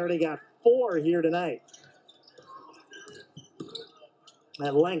 He's already got 4 here tonight.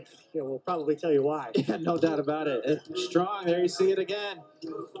 At length, we'll probably tell you why. Yeah, no doubt about it. It's strong. There you see it again.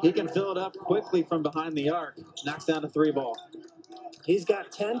 He can fill it up quickly from behind the arc. Knocks down a 3 ball. He's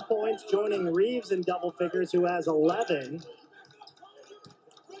got 10 points, joining Reeves in double figures, who has 11.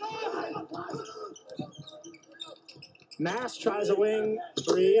 Mass tries a wing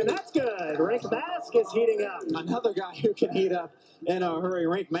 3, and that's good. Rick Mass gets heating up. Another guy who can heat up in a hurry.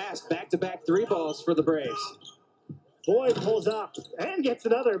 Rick Mass, back-to-back 3 balls for the Braves. Boyd pulls up and gets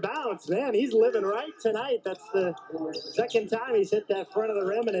another bounce. Man, he's living right tonight. That's the second time he's hit that front of the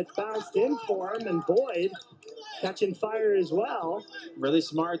rim, and it's bounced in for him. And Boyd catching fire as well. Really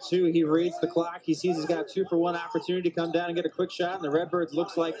smart, too. He reads the clock. He sees he's got a 2-for-1 opportunity to come down and get a quick shot. And the Redbirds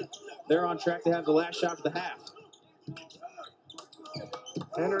looks like they're on track to have the last shot of the half.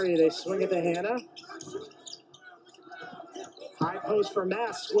 Henry, they swing it to Hannah. High post for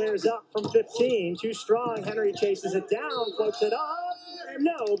Mass, squares up from 15. Too strong. Henry chases it down, floats it up.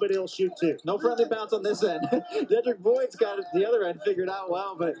 No, but he'll shoot 2. No friendly bounce on this end. Dedrick Boyd's got the other end figured out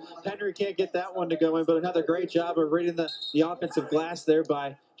well, but Henry can't get that one to go in. But another great job of reading the offensive glass there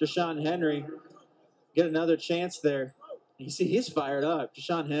by Jashawn Henry. Get another chance there. You see, he's fired up.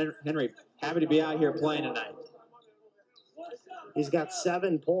 Jashawn Henry, happy to be out here playing tonight. He's got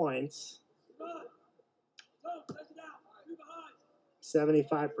 7 points.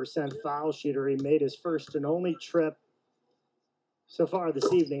 75% foul shooter. He made his first and only trip so far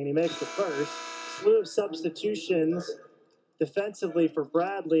this evening, and he makes the first. Slew of substitutions defensively for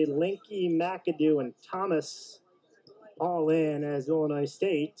Bradley. Linky, McAdoo, and Thomas all in, as Illinois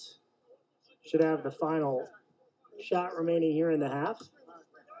State should have the final shot remaining here in the half.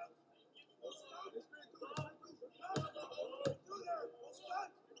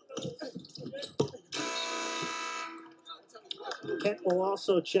 Kent will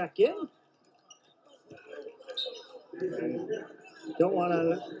also check in. And don't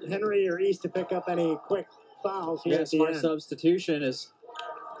want Henry or East to pick up any quick fouls here at the smart end. Substitution as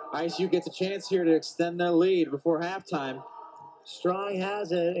ISU gets a chance here to extend their lead before halftime. Strong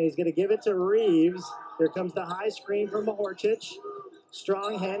has it, and he's going to give it to Reeves. Here comes the high screen from Mahorchich.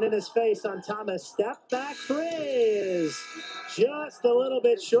 Strong hand in his face on Thomas. Step back three is just a little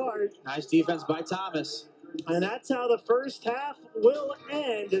bit short. Nice defense by Thomas. And that's how the first half will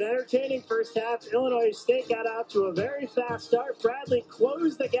end. An entertaining first half. Illinois State got out to a very fast start. Bradley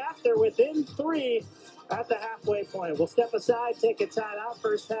closed the gap. They're within 3 at the halfway point. We'll step aside, take a timeout.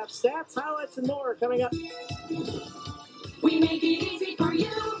 First half stats, highlights, and more coming up. We make it easy for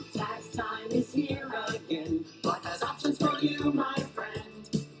you. Tax time is here again. Life has options for you, my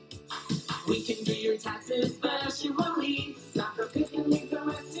friend. We can do your taxes virtually. Stop or pick and leave the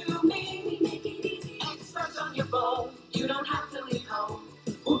rest to me. We make it easy. Experts on your phone. You don't have to leave home.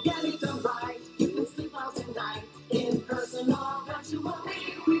 We'll get it done right. You can sleep well tonight. In person or virtually.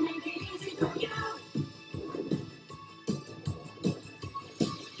 We make it easy for you.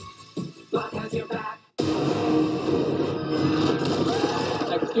 Block has your back.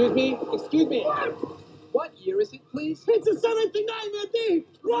 Excuse me. What year is it, please? It's a 79, Andy!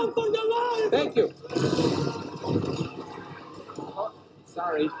 Run for your life! Thank you. Oh,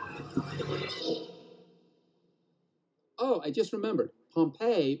 sorry. Oh, I just remembered.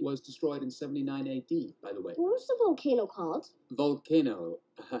 Pompeii was destroyed in 79 AD, by the way. What was the volcano called? Volcano.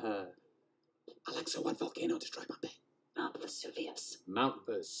 Alexa, what volcano destroyed Pompeii? Mount Vesuvius. Mount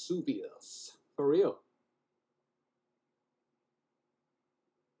Vesuvius. For real.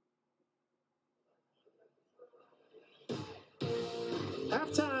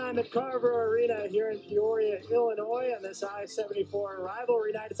 Halftime at Carver Arena here in Peoria, Illinois, on this I-74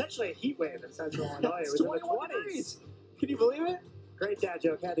 rivalry night. It's actually a heat wave in Central Illinois. It was in the 20s. Can you believe it? Great dad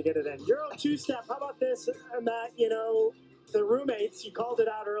joke. Had to get it in. Euro two-step. How about this, Matt? You know, the roommates, you called it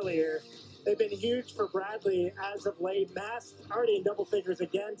out earlier. They've been huge for Bradley as of late. Mass already in double figures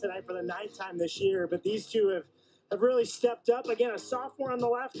again tonight for the 9th time this year. But these two have really stepped up. Again, a sophomore on the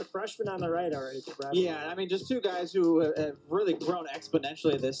left, a freshman on the right already for Bradley. Yeah, I mean, just two guys who have really grown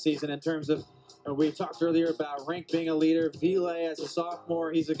exponentially this season in terms of, we talked earlier about Rink being a leader. Ville as a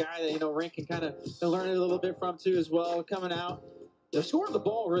sophomore, he's a guy that, Rink can kind of learn a little bit from too as well, coming out. They're scoring the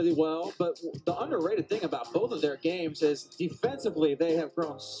ball really well, but the underrated thing about both of their games is defensively, they have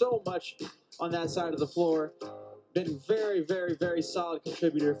grown so much on that side of the floor. Been very, very, very solid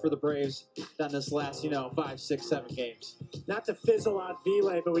contributor for the Braves down this last, 5, 6, 7 games. Not to fizzle out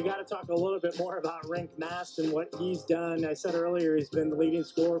Ville, but we got to talk a little bit more about Rink Mast and what he's done. I said earlier he's been the leading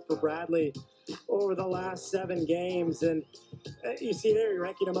scorer for Bradley over the last 7 games. And you see there, you're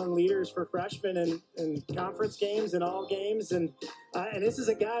ranking among leaders for freshmen in conference games and all games. And this is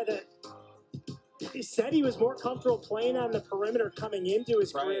a guy that he said he was more comfortable playing on the perimeter coming into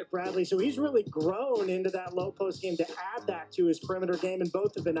his career at Bradley. So he's really grown into that low post game to add that to his perimeter game, and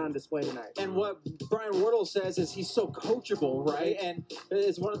both have been on display tonight. And what Brian Wardle says is he's so coachable, right? And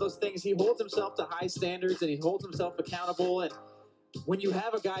it's one of those things, he holds himself to high standards and he holds himself accountable. And when you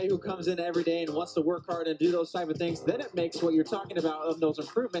have a guy who comes in every day and wants to work hard and do those type of things, then it makes what you're talking about of those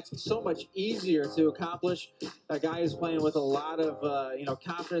improvements so much easier to accomplish. A guy who's playing with a lot of,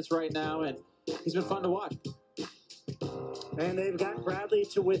 confidence right now, and he's been fun to watch. And they've got Bradley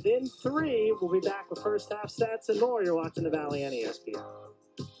to within 3. We'll be back with first half stats and more. You're watching the Valley on ESPN.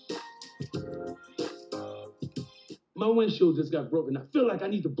 My windshield just got broken. I feel like I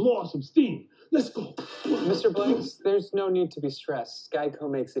need to blow off some steam. Let's go. Mr. Blanks, there's no need to be stressed.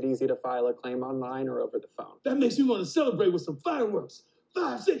 Geico makes it easy to file a claim online or over the phone. That makes me want to celebrate with some fireworks.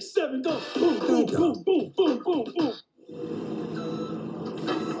 5, 6, 7, go. Boom, boom, boom, boom, boom, boom, boom.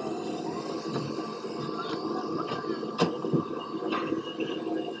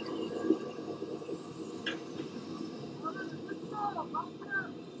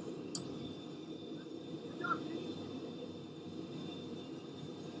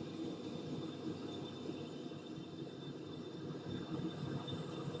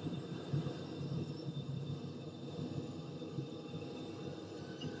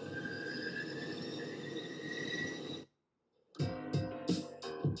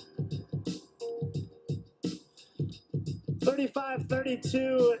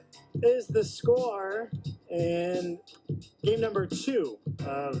 35-32 is the score, and game number 2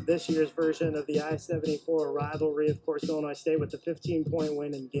 of this year's version of the I-74 rivalry. Of course, Illinois State with the 15-point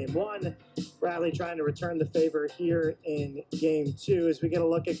win in game 1. Bradley trying to return the favor here in game 2 as we get a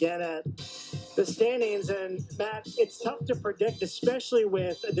look again at the standings. And Matt, it's tough to predict, especially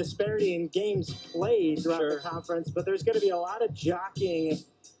with a disparity in games played throughout the conference, but there's going to be a lot of jockeying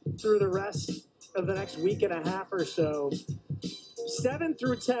through the rest of the next week and a half or so. 7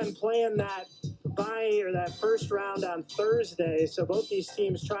 through 10 playing that that first round on Thursday. So both these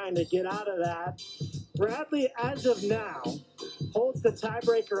teams trying to get out of that. Bradley, as of now, holds the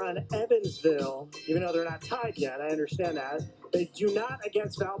tiebreaker on Evansville, even though they're not tied yet. I understand that. They do not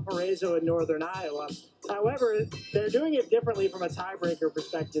against Valparaiso in Northern Iowa. However, they're doing it differently from a tiebreaker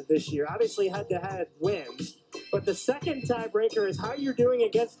perspective this year. Obviously, head-to-head wins. But the second tiebreaker is how you're doing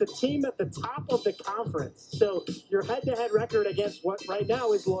against the team at the top of the conference. So your head-to-head record against what right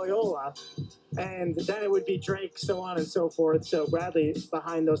now is Loyola, and then it would be Drake, so on and so forth. So Bradley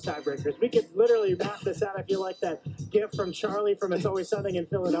behind those tiebreakers. We could literally map this out. I feel like that gift from Charlie from It's Always Something in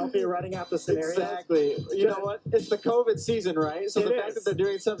Philadelphia, running out the scenarios. Exactly. You know what? It's the COVID season, right? So the fact that they're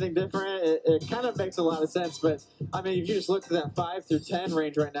doing something different, it kind of makes a lot of sense. But, I mean, if you just look at that 5 through 10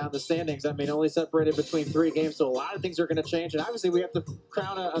 range right now in the standings, I mean, only separated between 3 games. So a lot of things are going to change. And obviously we have to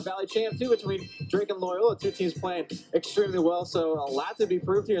crown a Valley champ, too, between Drake and Loyola. 2 teams playing extremely well. So a lot to be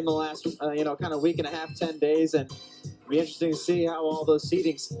proved here in the last, kind of week and a half, 10 days. And it'll be interesting to see how all those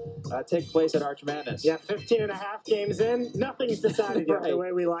seedings take place at Arch Madness. Yeah, 15 and a half games in. Nothing's decided yet the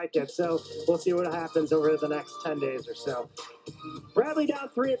way we like it. So we'll see what happens over the next 10 days or so. Bradley down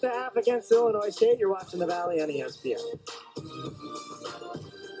 3 at the half against Illinois State. You're watching the Valley on ESPN.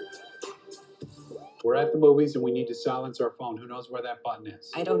 We're at the movies and we need to silence our phone. Who knows where that button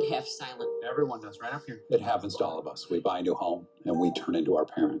is? I don't have silent. Everyone does, right up here. It happens to all of us. We buy a new home and we turn into our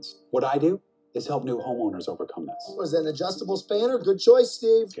parents. What I do is help new homeowners overcome this. Was that an adjustable spanner? Good choice,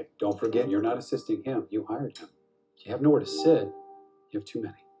 Steve. Okay, don't forget, you're not assisting him. You hired him. You have nowhere to sit. You have too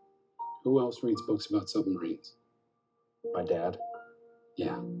many. Who else reads books about submarines? My dad.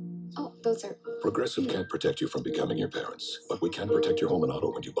 Yeah. Oh, those are... Progressive can't protect you from becoming your parents, but we can protect your home and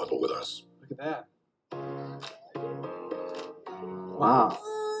auto when you bundle with us. Look at that. Wow.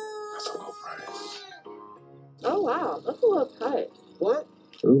 That's a low price. Oh, wow. That's a low price. What?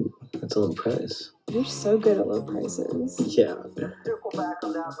 Ooh, that's a low price. You're so good at low prices. Yeah.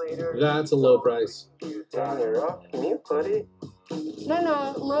 That's a low price. Can you put it?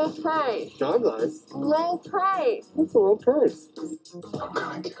 No, low price. John Lance. Low price. That's a low price.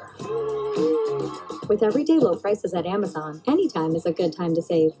 With everyday low prices at Amazon, anytime is a good time to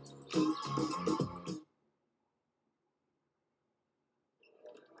save.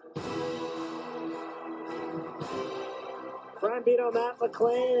 Brian Beto, Matt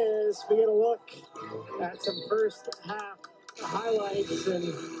McClain, as we get a look at some first half highlights. And,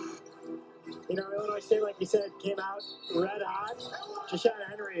 you know, Illinois State, like you said, came out red hot. Jashad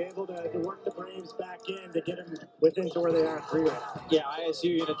Henry able to work the Braves back in to get them within to where they are 3 right now. Yeah,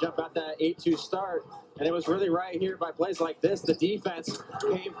 ISU going to jump out that 8-2 start. And it was really right here by plays like this. The defense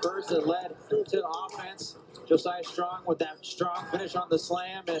came first and led to the offense. Josiah Strong with that strong finish on the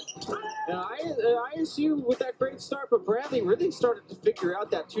slam. And ISU with that great start, but Bradley really started to figure out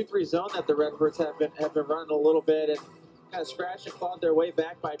that 2-3 zone that the Redbirds have been running a little bit, and kind of scratched and clawed their way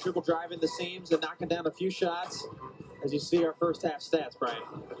back by dribble driving the seams and knocking down a few shots. As you see our first half stats, Brian.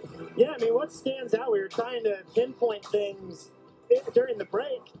 Yeah, I mean, what stands out, we were trying to pinpoint things during the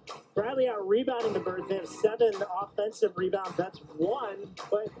break. Bradley out rebounding the Birds. They have 7 offensive rebounds. That's 1,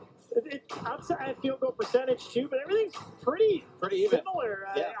 but outside field goal percentage too. But everything's pretty even. Similar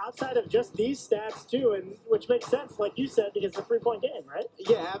outside of just these stats too, and which makes sense, like you said, because it's a 3-point game, right?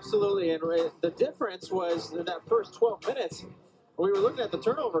 Yeah, absolutely. And the difference was in that first 12 minutes. We were looking at the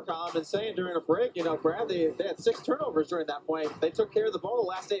turnover column and saying during a break, you know, Bradley, they had 6 turnovers during that point. They took care of the ball the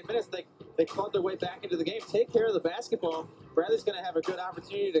last 8 minutes. They clawed their way back into the game. Take care of the basketball. Bradley's going to have a good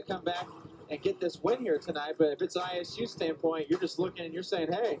opportunity to come back and get this win here tonight. But if it's ISU standpoint, you're just looking and you're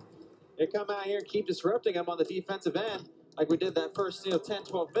saying, hey, they come out here and keep disrupting them on the defensive end like we did that first 10,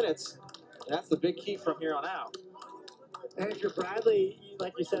 12 minutes. And that's the big key from here on out. And if you're Bradley,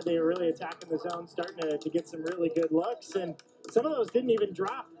 like you said, they were really attacking the zone, starting to get some really good looks. And some of those didn't even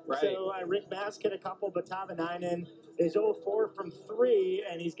drop. Right. So Rick Mask hit a couple, but Tavanainen is 0-4 from 3,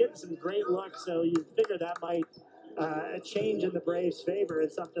 and he's getting some great looks. So you figure that might change in the Braves' favor.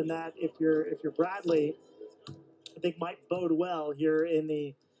 It's something that if you're Bradley, I think might bode well here in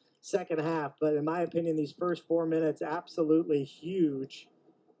the second half. But in my opinion, these first 4 minutes, absolutely huge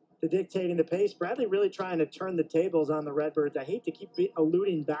to dictating the pace. Bradley really trying to turn the tables on the Redbirds. I hate to keep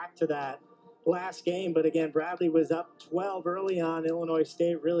alluding back to that last game, but again, Bradley was up 12 early on. Illinois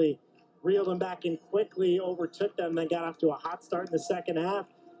State really reeled them back in quickly, overtook them, then got off to a hot start in the second half.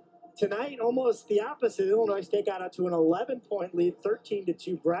 Tonight, almost the opposite. Illinois State got out to an 11-point lead,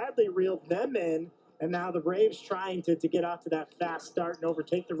 13-2. Bradley reeled them in, and now the Braves trying to get out to that fast start and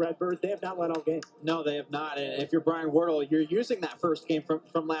overtake the Redbirds. They have not led all game. No, they have not. And if you're Brian Wardle, you're using that first game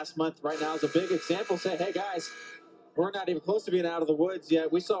from last month right now as a big example. Say, hey, guys, we're not even close to being out of the woods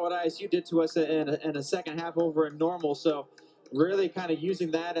yet. We saw what ISU did to us in a second half over in Normal. So really kind of using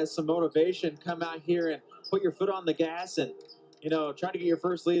that as some motivation. Come out here and put your foot on the gas and, you know, try to get your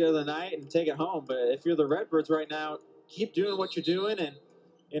first lead of the night and take it home. But if you're the Redbirds right now, keep doing what you're doing. And,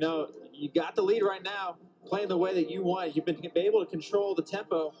 you know, you got the lead right now, playing the way that you want. You've been able to control the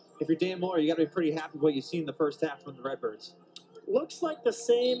tempo. If you're Dan Mueller, you got to be pretty happy with what you've seen in the first half from the Redbirds. Looks like the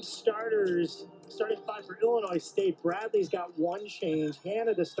same starting 5 for Illinois State. Bradley's got 1 change.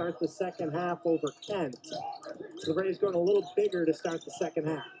 Hannah to start the second half over Kent. The Braves going a little bigger to start the second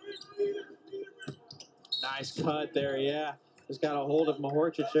half. Nice cut there, yeah. Just got a hold of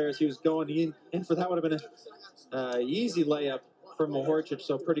Mahorcic there as he was going in for that. Would have been an easy layup from Mahorcic,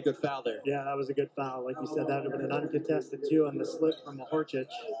 so pretty good foul there. Yeah, that was a good foul. Like you said, that would have been an uncontested 2 on the slip from Mahorcic.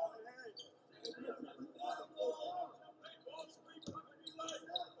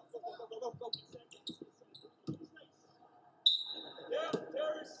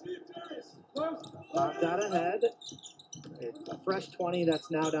 Popped out ahead. A fresh 20,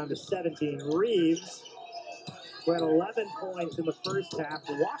 that's now down to 17. Reeves, who had 11 points in the first half.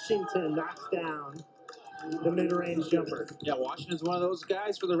 Washington knocks down the mid-range jumper. Yeah, Washington's one of those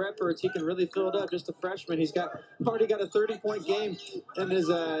guys for the Redbirds. He can really fill it up. Just a freshman. He's already got a 30-point game in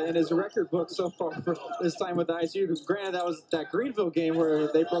his record book so far for this time with ISU. Granted, that was that Greenville game where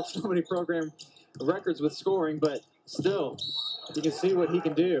they broke so many program records with scoring, but still, you can see what he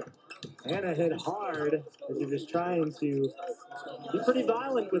can do. Hannah hit hard as he was trying to be pretty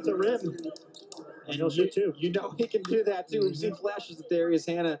violent with the rim. And he'll shoot too. You know he can do that too. We've seen flashes of Darius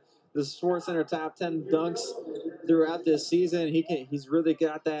Hannah, the Sports Center top 10 dunks throughout this season. He's really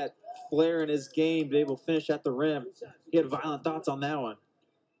got that flair in his game to be able to finish at the rim. He had violent thoughts on that one.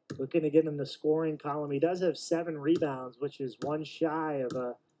 Looking to get in the scoring column. He does have 7 rebounds, which is 1 shy of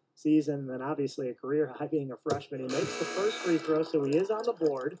a season, and obviously a career high being a freshman. He makes the first free throw, so he is on the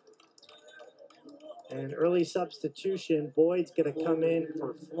board. An early substitution. Boyd's going to come in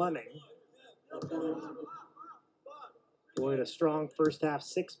for Fleming. Boyd, a strong first half,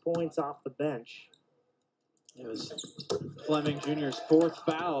 6 points off the bench. It was Fleming Jr.'s 4th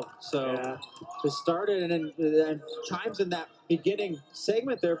foul. So it started, and times in that beginning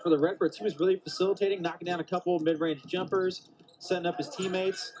segment there for the Redbirds, he was really facilitating, knocking down a couple of mid-range jumpers, setting up his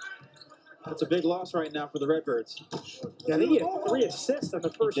teammates. That's a big loss right now for the Redbirds. Yeah, I think he had 3 assists on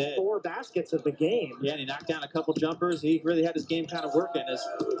the first 4 baskets of the game. Yeah, and he knocked down a couple jumpers. He really had his game kind of working. As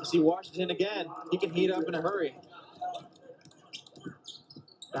you see Washington again, he can heat up in a hurry.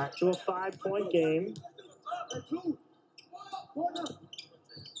 Back to a 5-point game.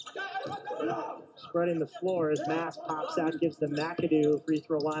 Spreading the floor as Mass pops out, gives the McAdoo free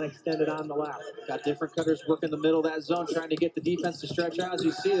throw line extended on the left. Got different cutters working the middle of that zone, trying to get the defense to stretch out. As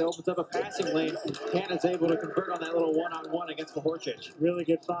you see, it opens up a passing lane. Hannah's able to convert on that little one-on-one against Mahorchich. Really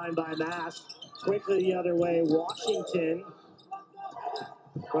good find by Mass. Quickly the other way, Washington.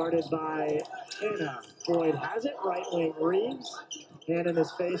 Guarded by Hannah. Boyd has it, right wing Reeves. Hand in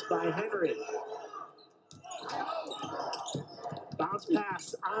his face by Henry. Bounce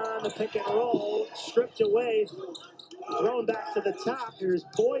pass on the pick and roll, stripped away, thrown back to the top. Here's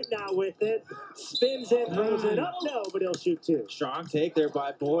Boyd now with it, spins in, throws it up, no, but he'll shoot 2. Strong take there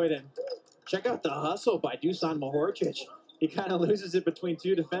by Boyd, and check out the hustle by Dusan Mahorchich. He kind of loses it between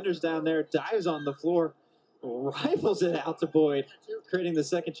 2 defenders down there, dives on the floor, rifles it out to Boyd, creating the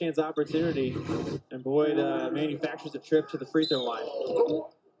second chance opportunity, and Boyd manufactures a trip to the free throw line.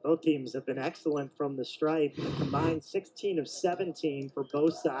 Both teams have been excellent from the stripe. Combined 16 of 17 for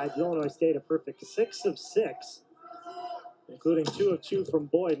both sides. Illinois State a perfect 6 of 6, including 2 of 2 from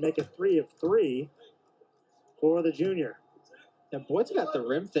Boyd, make it 3 of 3 for the junior. Yeah, Boyd's got the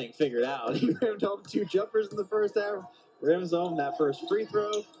rim thing figured out. He rimmed home 2 jumpers in the first half, rims home that first free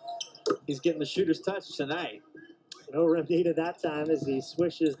throw. He's getting the shooter's touch tonight. No rim needed that time as he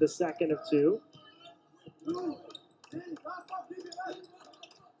swishes the second of 2.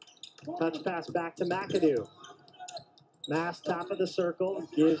 Touch pass back to McAdoo. Mass top of the circle,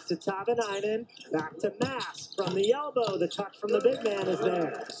 gives to Tavanainen, back to Mass from the elbow. The touch from the big man is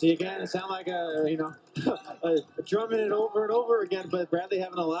there. See again, it sounds like drumming it over and over again, but Bradley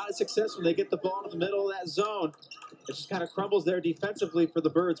having a lot of success when they get the ball in the middle of that zone. It just kind of crumbles there defensively for the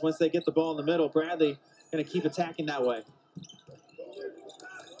Birds once they get the ball in the middle. Bradley going to keep attacking that way.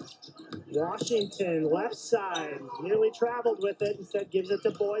 Washington, left side, nearly traveled with it. Instead gives it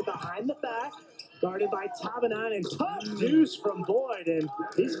to Boyd behind the back. Guarded by Tavanainen. Tough deuce from Boyd, and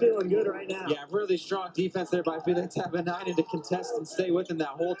he's feeling good right now. Yeah, really strong defense there by Tavanainen to contest and stay with him that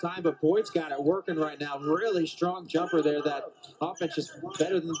whole time. But Boyd's got it working right now. Really strong jumper there. That offense is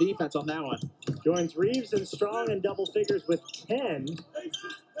better than the defense on that one. Joins Reeves and Strong in double figures with 10.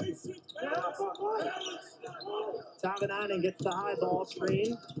 Tavanainen gets the high ball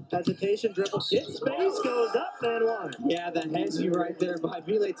screen. Hesitation, dribble, hits space, goes up, and 1. Yeah, the hezzy right there by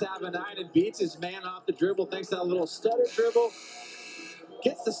Ville Tavanainen beats his man off the dribble thanks to that little stutter dribble.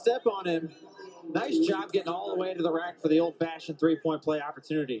 Gets the step on him. Nice job getting all the way to the rack for the old-fashioned three-point play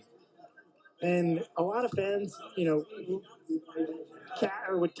opportunity. And a lot of fans, would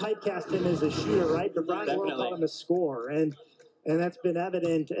typecast him as a shooter, right? But Brian Worrell called him a scorer. And that's been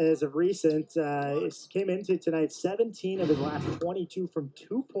evident as of recent. It came into tonight 17 of his last 22 from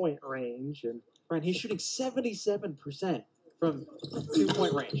 2-point range. And Brian, he's shooting 77% from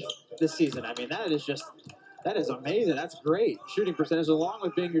 2-point range this season. I mean, that is amazing. That's great shooting percentage, along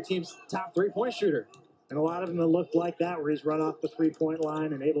with being your team's top 3-point shooter. And a lot of them have looked like that, where he's run off the 3-point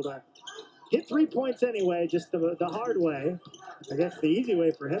line and able to hit 3 points anyway, just the hard way. I guess the easy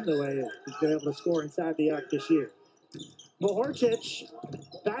way for him, the way he's been able to score inside the arc this year. Mahorchich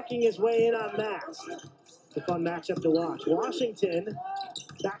backing his way in on Mass. It's a fun matchup to watch. Washington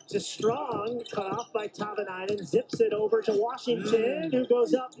back to Strong, cut off by Tavanainen, zips it over to Washington, who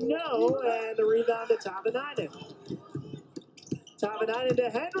goes up, no, and the rebound to Tavanainen. Tavanainen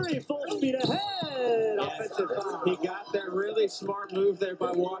to Henry, full speed ahead. Offensive foul. He got that really smart move there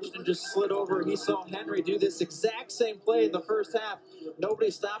by Washington, just slid over. He saw Henry do this exact same play in the first half.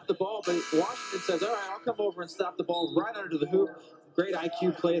 Nobody stopped the ball, but Washington says, all right, I'll come over and stop the ball right under the hoop. Great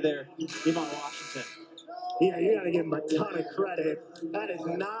IQ play there, Iman Washington. Yeah, you got to give him a ton of credit. That is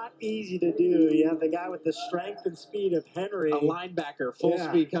not easy to do. You have the guy with the strength and speed of Henry. A linebacker, full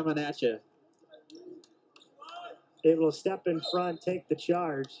speed coming at you. Able to step in front, take the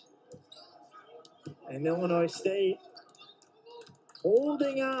charge. And Illinois State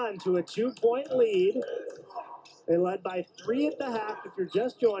holding on to a 2-point lead. They led by 3 at the half, if you're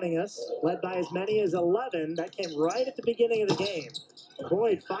just joining us. Led by as many as 11. That came right at the beginning of the game.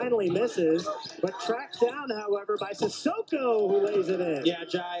 Boyd finally misses, but tracked down, however, by Sissoko, who lays it in. Yeah,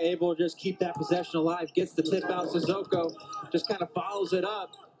 Jai able to just keep that possession alive, gets the tip out. Sissoko just kind of follows it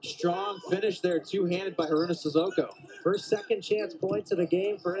up. Strong finish there, two-handed by Haruna Sissoko. First second chance points of the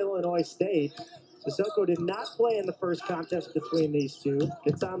game for Illinois State. Sissoko did not play in the first contest between these two.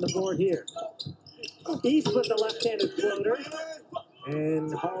 Gets on the board here. East with the left-handed floater,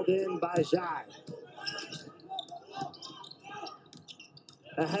 and hauled in by Jai.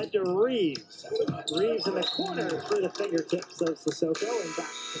 Ahead to Reeves. Reeves in the corner through the fingertips of Sissoko, and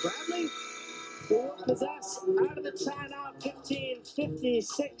back to Bradley. Will possess out of the timeout,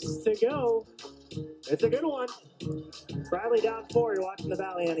 15:56 to go. It's a good one. Bradley down 4. You're watching the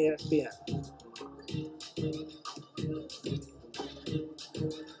Valley on ESPN.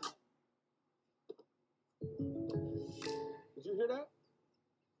 Did you hear that?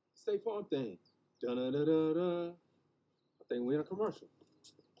 State Farm thing. Da-da-da-da-da. I think we in a commercial.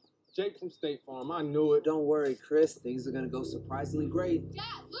 Jake from State Farm, I knew it. Don't worry, Chris. Things are going to go surprisingly great.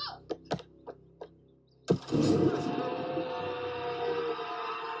 Dad, look!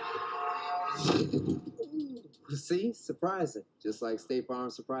 See? Surprising. Just like State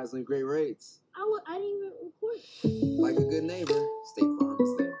Farm's surprisingly great rates. I didn't even record. Like a good neighbor, State Farm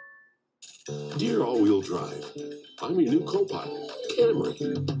is there. Dear all-wheel drive, I'm your new co-pilot,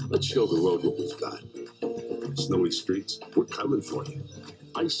 Cameron. Let's show the road what we've got. Snowy streets, we're coming for you.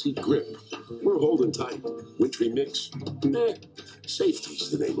 Icy grip, we're holding tight. Wintry mix,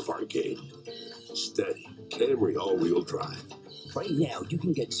 safety's the name of our game. Steady, Camry all-wheel drive. Right now, you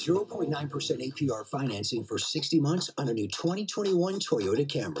can get 0.9% APR financing for 60 months on a new 2021 Toyota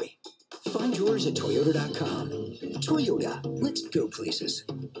Camry. Find yours at Toyota.com. Toyota, let's go places.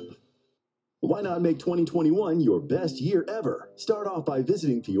 Why not make 2021 your best year ever? Start off by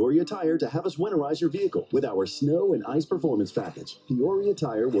visiting Peoria Tire to have us winterize your vehicle with our snow and ice performance package. Peoria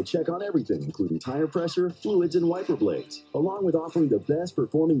Tire will check on everything, including tire pressure, fluids, and wiper blades, along with offering the best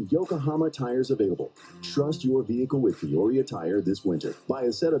performing Yokohama tires available. Trust your vehicle with Peoria Tire this winter. Buy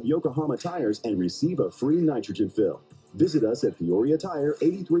a set of Yokohama tires and receive a free nitrogen fill. Visit us at Peoria Tire,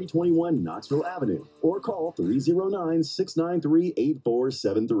 8321 Knoxville Avenue, or call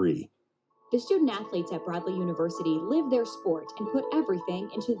 309-693-8473. The student athletes at Bradley University live their sport and put everything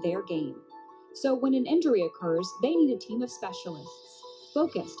into their game. So when an injury occurs, they need a team of specialists,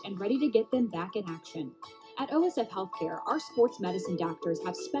 focused and ready to get them back in action. At OSF Healthcare, our sports medicine doctors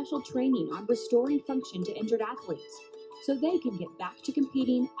have special training on restoring function to injured athletes, so they can get back to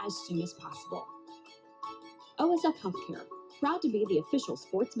competing as soon as possible. OSF Healthcare, proud to be the official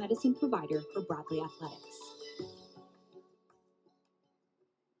sports medicine provider for Bradley Athletics.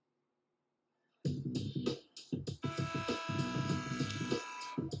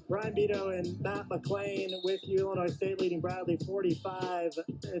 Brian Beto and Matt McLean with you. Illinois State leading Bradley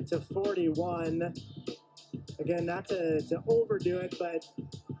 45-41. Again, not to overdo it, but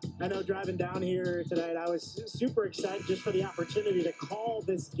I know driving down here tonight, I was super excited just for the opportunity to call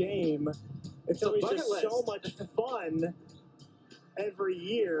this game. It's always just so much fun every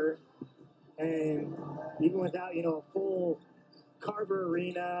year. And even without, a full Carver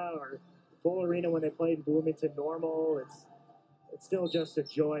Arena or full arena when they played in Bloomington normal, it's still just a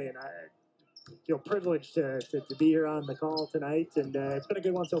joy, and I feel privileged to be here on the call tonight, and it's been a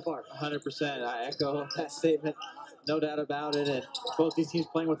good one so far. 100%. I echo that statement, no doubt about it. And both these teams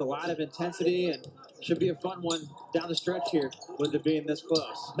playing with a lot of intensity, and should be a fun one down the stretch here with it being this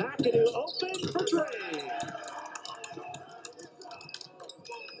close. McAdoo open for three.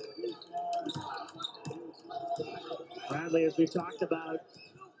 Bradley, as we've talked about,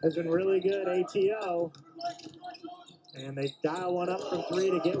 has been really good ATO. And they dial one up from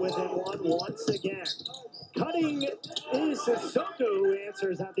three to get within one once again. Cutting is Sissoko, who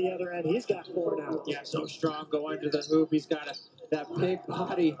answers at the other end. He's got 4 now. Yeah, so strong going to the hoop. He's got that big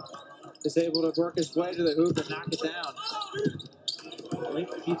body. Is able to work his way to the hoop and knock it down. Link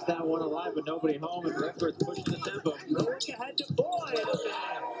keeps that one alive, but nobody home, and Redbirds pushing the tempo. Look ahead to Boyd.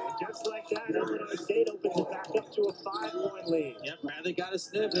 Just like that, Illinois State opens it back up to a 5-point lead. Yep, Bradley got a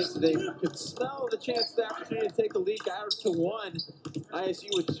sniff. They could smell the chance, the opportunity to take the lead out to 1.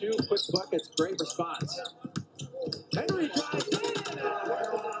 ISU with 2 quick buckets. Great response. Henry drives in.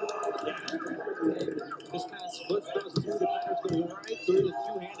 Just kind of splits those 2 defenders, goes right through the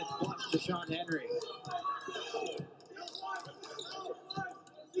two-handed clutch to Sean Henry.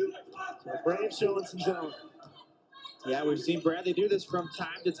 So Braves showing some zone. Yeah, we've seen Bradley do this from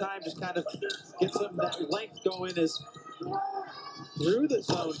time to time, just kind of get some that length going as through the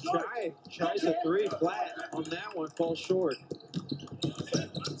zone. Tries a 3 flat on that one, falls short.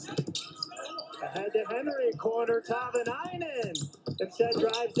 Ahead to Henry, corner Tavanainen. Instead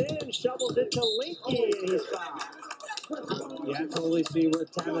drives in, shovels it to Linky, and he's fouled. Yeah, I totally see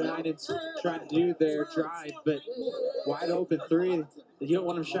what Tamanina's trying to do there, drive, but wide open three. You don't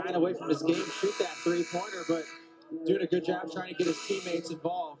want him shying away from his game, shoot that three-pointer, but doing a good job trying to get his teammates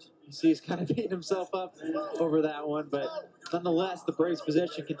involved. You see he's kind of beating himself up over that one, but nonetheless, the Braves'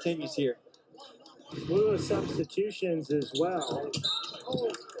 possession continues here. Slew of substitutions as well.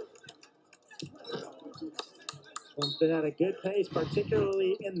 One's been at a good pace,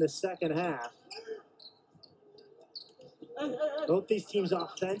 particularly in the second half. Both these teams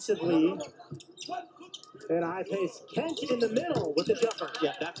offensively at a high pace. Kent in the middle with the jumper.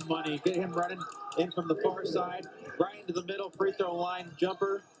 Yeah, that's money. Get him running in from the far side, right into the middle, free throw line,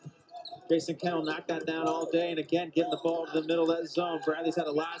 jumper. Jason Kent will knock that down all day, and again, getting the ball to the middle of that zone. Bradley's had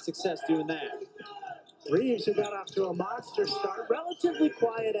a lot of success doing that. Reeves, who got off to a monster start, relatively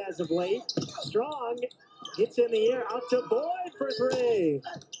quiet as of late. Strong gets in the air, out to Boyd for three.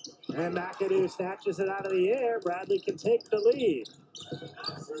 And McAdoo snatches it out of the air. Bradley can take the lead.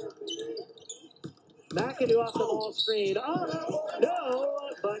 McAdoo off the ball screen. Oh, no,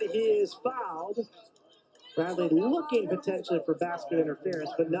 but he is fouled. Bradley looking potentially for basket interference,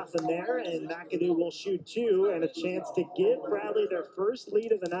 but nothing there, and McAdoo will shoot two, and a chance to give Bradley their first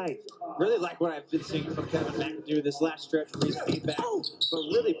lead of the night. Really like what I've been seeing from Kevin McAdoo this last stretch where he's came back, but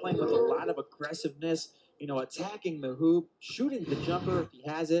really playing with a lot of aggressiveness, you know, attacking the hoop, shooting the jumper if he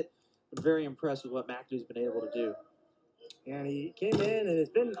has it. I'm very impressed with what McAdoo's been able to do. And he came in and has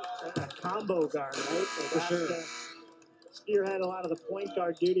been a combo guard, right? For sure. Spearhead a lot of the point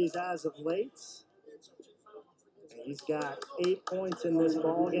guard duties as of late. He's got 8 points in this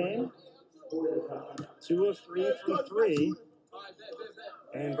ball game. 2 of 3 from three.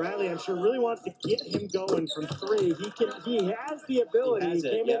 And Bradley, I'm sure, really wants to get him going from three. He has the ability. He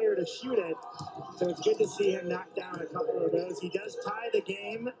came in here to shoot it. So it's good to see him knock down a couple of those. He does tie the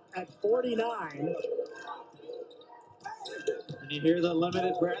game at 49. And you hear the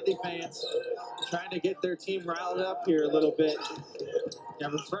limited Bradley fans trying to get their team riled up here a little bit. Yeah,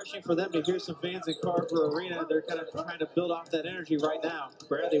 refreshing for them to hear some fans in Carver Arena. They're kind of trying to build off that energy right now.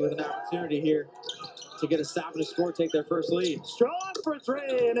 Bradley with an opportunity here to get a stop and a score, take their first lead. Strong for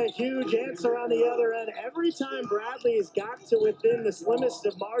three, and a huge answer on the other end. Every time Bradley has got to within the slimmest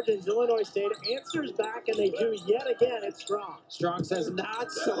of margins, Illinois State answers back, and they do yet again. It's Strong. Strong says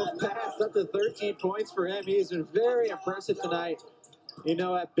not so fast, up to 13 points for him. He's been very impressive tonight. You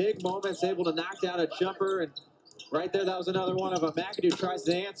know, at big moments, able to knock down a jumper, and right there, that was another one of them. McAdoo tries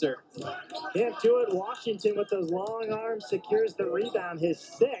to answer. Can't do it. Washington with those long arms secures the rebound, his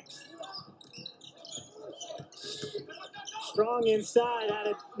sixth. Strong inside, had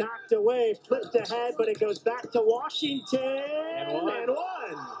it knocked away, flipped ahead, but it goes back to Washington, and one.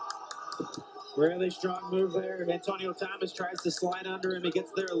 Really strong move there. Antonio Thomas tries to slide under him. He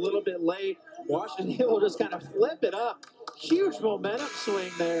gets there a little bit late. Washington will just kind of flip it up. Huge momentum swing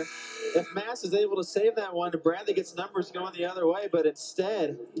there. If Mass is able to save that one, Bradley gets numbers going the other way, but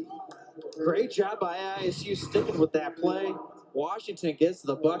instead, great job by ISU sticking with that play. Washington gets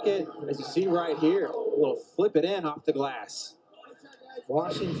the bucket, as you see right here. A little flip it in off the glass.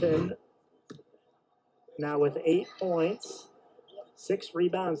 Washington now with 8 points, 6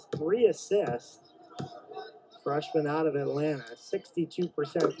 rebounds, 3 assists. Freshman out of Atlanta,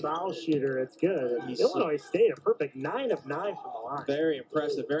 62% foul shooter. It's good. Illinois State, a perfect 9 of 9 from the line. Very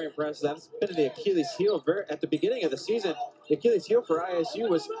impressive, very impressive. That's been the Achilles heel at the beginning of the season. The Achilles heel for ISU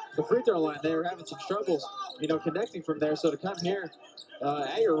was the free throw line. They were having some troubles, you know, connecting from there. So to come here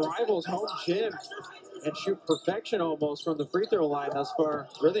at your rival's home gym and shoot perfection almost from the free throw line thus far,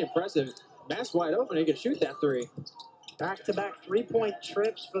 really impressive. Mass wide open, he can shoot that three. Back-to-back three-point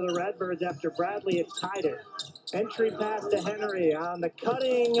trips for the Redbirds after Bradley had tied it. Entry pass to Henry on the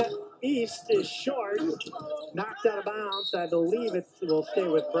cutting east is short. Knocked out of bounds. I believe it will stay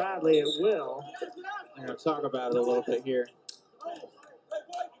with Bradley. It will. I'm going to talk about it a little bit here.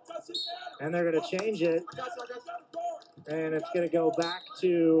 And they're going to change it. And it's going to go back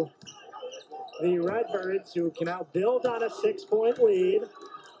to the Redbirds, who can now build on a 6-point lead.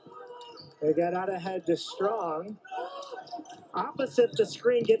 They got out ahead to Strong. Opposite the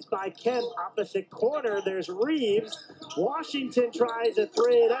screen, gets by Kent. Opposite corner, there's Reeves. Washington tries a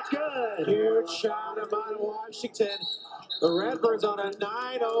three. That's good. Huge shot about Washington. The Redbirds on a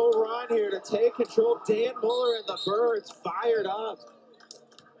 9-0 run here to take control. Dan Muller and the Birds fired up.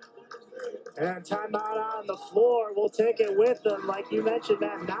 And timeout on the floor. We'll take it with them. Like you mentioned,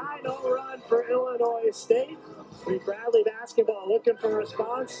 that 9-0 run for Illinois State. Free Bradley basketball looking for a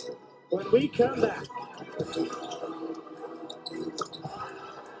response when we come back.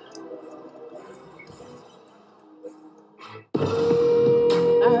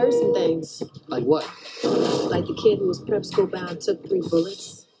 heard some things. Like what? Like the kid who was prep school bound took 3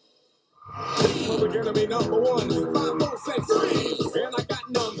 bullets. We're gonna be number 1. 5, 4, 6, freeze. And I got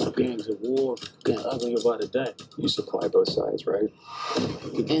numb. Gangs of war getting uglier by the day. You supply both sides, right?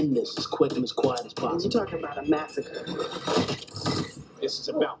 We end this as quick and as quiet as possible. You're talking about a massacre. This is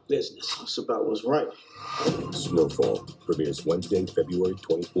about business. It's about what's right. Snowfall premieres Wednesday, February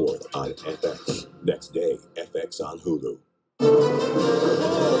 24th on FX. Next day, FX on Hulu.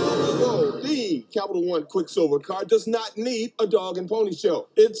 Whoa, the Capital One Quicksilver card does not need a dog and pony show.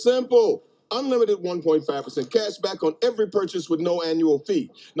 It's simple. Unlimited 1.5% cash back on every purchase with no annual fee.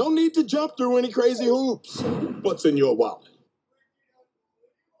 No need to jump through any crazy hoops. What's in your wallet?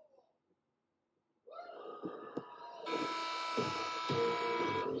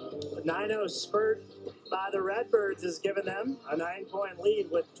 The 9-0 spurt by the Redbirds has given them a 9-point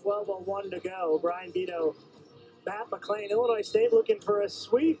lead with 12:01 to go. Brian Vito, Matt McLean, Illinois State looking for a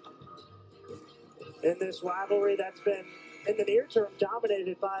sweep in this rivalry that's been, in the near term,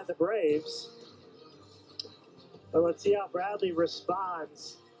 dominated by the Braves. But let's see how Bradley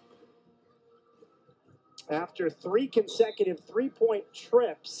responds. After 3 consecutive 3-point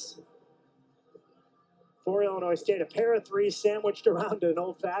trips for Illinois State, a pair of 3s sandwiched around an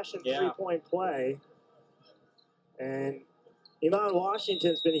old-fashioned 3-point play. And Iman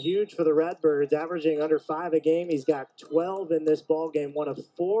Washington's been huge for the Redbirds, averaging under 5 a game. He's got 12 in this ball game, one of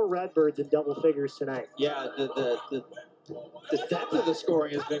 4 Redbirds in double figures tonight. Yeah, the depth of the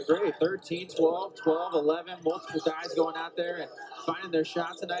scoring has been great. 13, 12, 12, 11, multiple guys going out there and finding their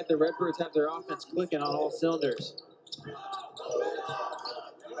shot tonight. The Redbirds have their offense clicking on all cylinders.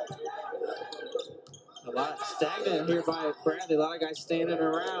 A lot stagnant here by Bradley. A lot of guys standing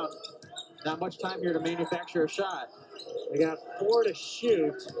around. Not much time here to manufacture a shot. They got 4 to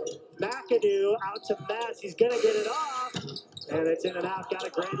shoot. McAdoo out to Mass. He's going to get it off. And it's in and out. Got a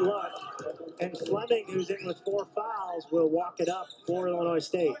great look. And Fleming, who's in with 4 fouls, will walk it up for Illinois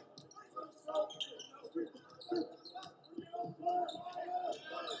State.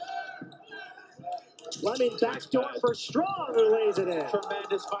 Fleming backdoor for Strong, who lays it in.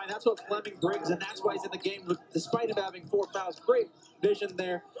 Tremendous find. That's what Fleming brings, and that's why he's in the game, despite him having 4 fouls. Great vision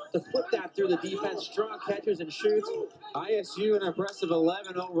there to flip that through the defense. Strong catches and shoots. ISU an impressive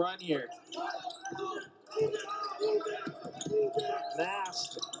 11-0 run here.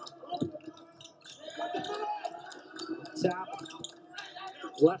 Mass. Tap.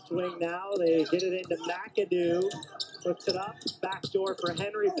 Left wing now. They get it into McAdoo. Puts it up. Backdoor for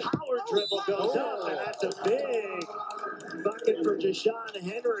Henry. Power dribble goes up, and that's a big bucket for Jashawn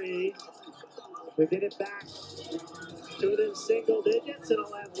Henry. We get it back to within single digits, and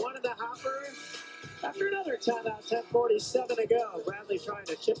I'll have one in the hopper after another timeout. 10:47 to go. Bradley trying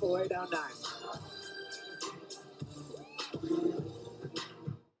to chip away down 9.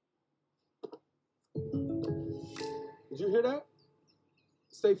 Did you hear that?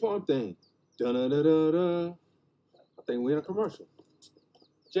 State Farm thing. Da-da-da-da-da. I think we're in a commercial.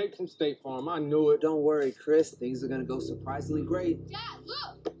 Jake from State Farm, I knew it. Don't worry, Chris. Things are going to go surprisingly great. Dad,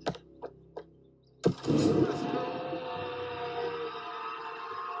 look!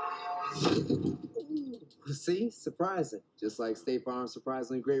 See? Surprising. Just like State Farm's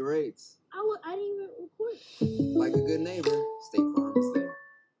surprisingly great rates. I didn't even record. Like a good neighbor, State Farm is there.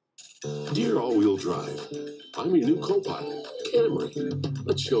 Dear all-wheel drive, I'm your new co-pilot, Camry.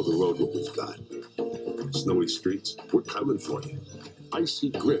 Let's show the road what we've got. Snowy streets, we're coming for you. Icy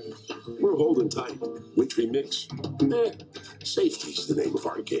grip, we're holding tight. Wintry mix, meh. Safety's the name of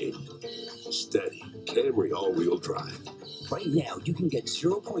our game. Steady, Camry all-wheel drive. Right now, you can get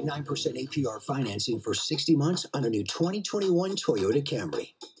 0.9% APR financing for 60 months on a new 2021 Toyota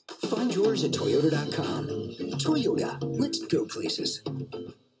Camry. Find yours at Toyota.com. Toyota, let's go places.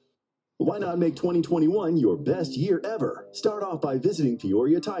 Why not make 2021 your best year ever? Start off by visiting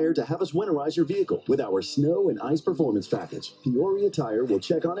Peoria Tire to have us winterize your vehicle with our snow and ice performance package. Peoria Tire will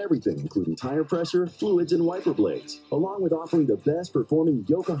check on everything, including tire pressure, fluids, and wiper blades, along with offering the best performing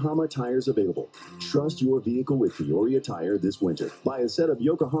Yokohama tires available. Trust your vehicle with Peoria Tire this winter. Buy a set of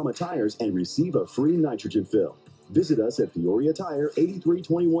Yokohama tires and receive a free nitrogen fill. Visit us at Peoria Tire,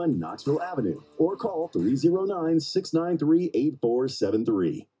 8321 Knoxville Avenue, or call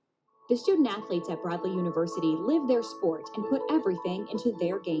 309-693-8473. The student athletes at Bradley University live their sport and put everything into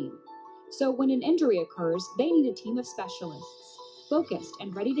their game. So when an injury occurs, they need a team of specialists, focused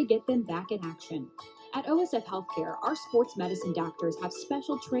and ready to get them back in action. At OSF Healthcare, our sports medicine doctors have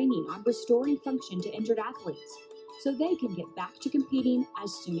special training on restoring function to injured athletes, so they can get back to competing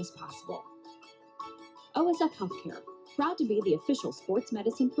as soon as possible. OSF Healthcare, proud to be the official sports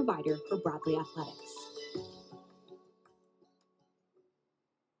medicine provider for Bradley Athletics.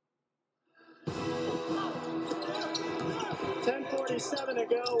 10:47 to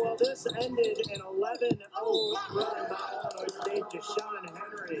go. Well, this ended an 11-0 run by Illinois State to Sean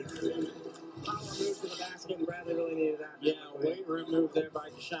Henry. Power move to the basket, and Bradley really needed that. Yeah, weight room move there by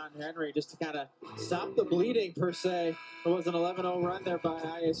Sean Henry just to kind of stop the bleeding, per se. It was an 11-0 run there by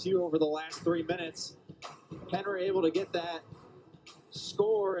ISU over the last 3 minutes. Henry able to get that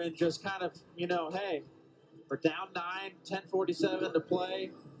score and just kind of, you know, hey, we're down 9, 10:47 to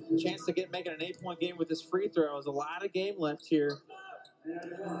play. Chance to make it an 8-point game with this free throw. There's a lot of game left here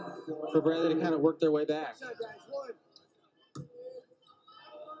for Bradley to kind of work their way back.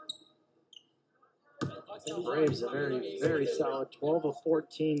 The Braves are very, very solid. 12 of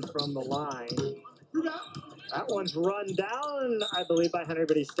 14 from the line. That one's run down, I believe, by Henry,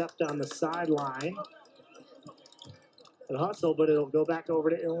 but he stepped on the sideline. The hustle, but it'll go back over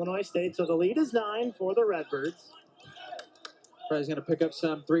to Illinois State. So the lead is 9 for the Redbirds. Bradley's going to pick up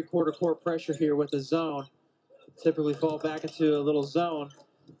some three-quarter court pressure here with the zone. Typically fall back into a little zone.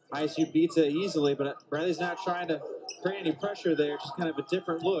 ISU beats it easily, but Bradley's not trying to create any pressure there. Just kind of a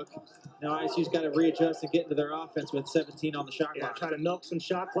different look. Now ISU's got to readjust and get into their offense with 17 on the shot clock. Try to milk some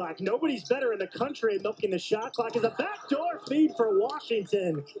shot clock. Nobody's better in the country at milking the shot clock. Is a backdoor feed for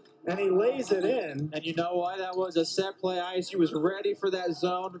Washington, and he lays it in. And you know what? That was a set play. ISU was ready for that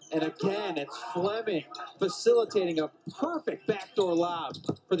zone. And again, it's Fleming facilitating a perfect backdoor lob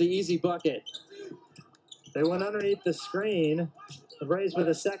for the easy bucket. They went underneath the screen. The Braves with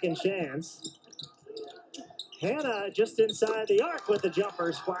a second chance. Hannah just inside the arc with the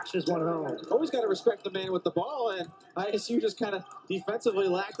jumper, splashes one home. Always got to respect the man with the ball, and ISU just kind of defensively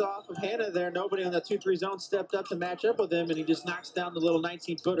lacked off of Hannah there. Nobody on the 2-3 zone stepped up to match up with him, and he just knocks down the little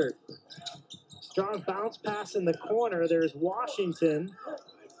 19-footer. Strong bounce pass in the corner. There's Washington.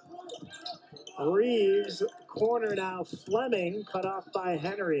 Reeves, corner now. Fleming, cut off by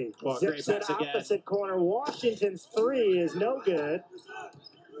Henry. Well, Zips it opposite corner. Washington's three is no good.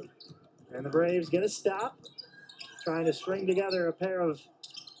 And the Braves get a stop. Trying to string together a pair of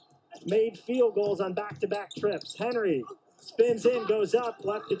made field goals on back-to-back trips. Henry spins in, goes up,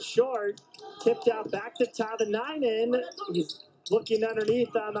 left it short. Tipped out back to Tavanainen. He's looking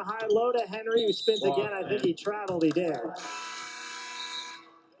underneath on the high-low to Henry, who spins again. I think he traveled. He did.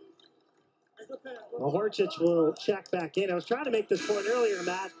 Horchich will check back in. I was trying to make this point earlier,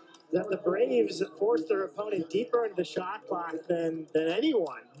 Matt, that the Braves forced their opponent deeper into the shot clock than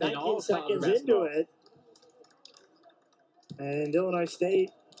anyone. 19 seconds into it. And Illinois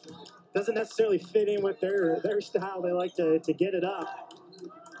State doesn't necessarily fit in with their style. They like to get it up,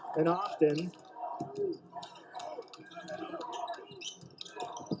 and often.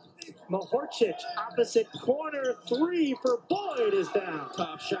 Mohorchich, opposite corner, three for Boyd is down.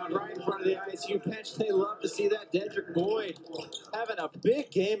 Top shot right in front of the ISU bench. They love to see that. Dedrick Boyd having a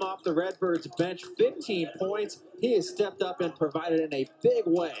big game off the Redbirds bench. 15 points. He has stepped up and provided in a big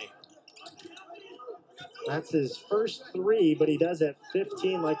way. That's his first three, but he does have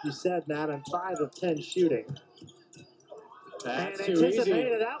 15, like you said, Matt, and 5 of 10 shooting. That's and too anticipated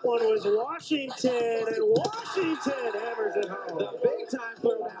easy. That one was Washington, and Washington hammers it home. The big-time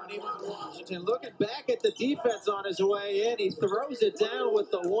throwdown, Iman Washington. Looking back at the defense on his way in, he throws it down with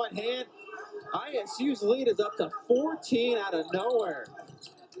the one hand. ISU's lead is up to 14 out of nowhere.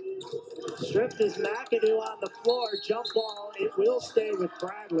 Stripped is McAdoo on the floor. Jump ball. It will stay with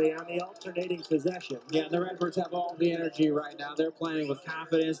Bradley on the alternating possession. Yeah, and the Redbirds have all the energy right now. They're playing with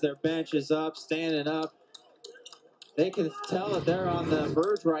confidence. Their bench is up, standing up. They can tell that they're on the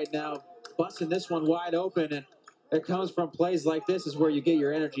verge right now, busting this one wide open. And it comes from plays like this is where you get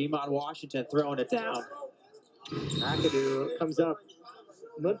your energy. Iman Washington throwing it down. McAdoo comes up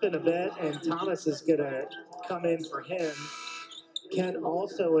limping a bit, and Thomas is going to come in for him. Kent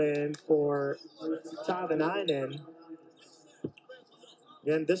also in for Tavanainen.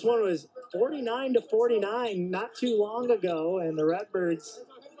 Again, this one was 49-49 not too long ago, and the Redbirds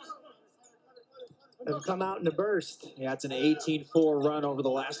have come out in a burst. Yeah, it's an 18-4 run over the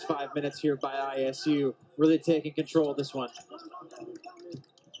last 5 minutes here by ISU. Really taking control of this one.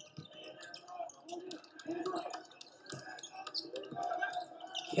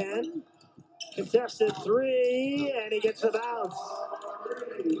 Ken, contested three, and he gets the bounce.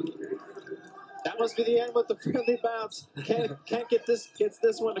 That must be the end with the friendly bounce. Can't gets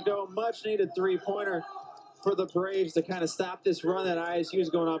this one to go. Much needed three-pointer for the Braves to kind of stop this run that ISU is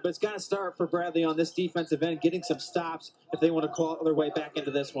going on. But it's got to start for Bradley on this defensive end, getting some stops if they want to claw their way back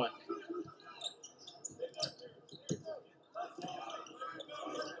into this one.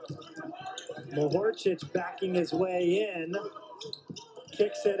 Mohorchich backing his way in.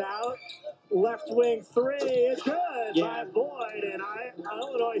 Kicks it out. Left wing three is good by Boyd, and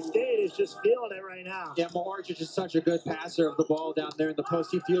Illinois State is just feeling it right now. Yeah, Mohorčić is such a good passer of the ball down there in the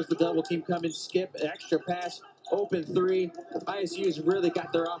post. He feels the double team come in, skip, extra pass, open three. ISU's really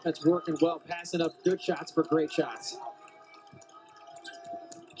got their offense working well, passing up good shots for great shots.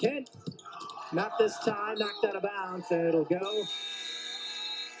 Kent, not this time, knocked out of bounds, and it'll go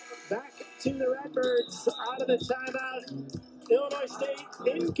back to the Redbirds out of the timeout. Illinois State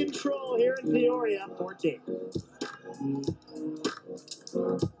in control here in Peoria, 14.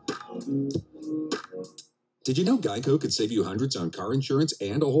 Did you know Geico could save you hundreds on car insurance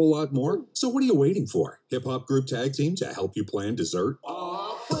and a whole lot more? So what are you waiting for? Hip Hop Group Tag Team to help you plan dessert?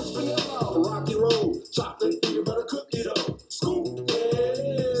 Fresh vanilla, rocky road, chocolate, peanut butter cookie dough, scoop,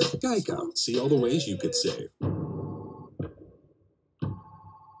 yes. Geico. See all the ways you could save.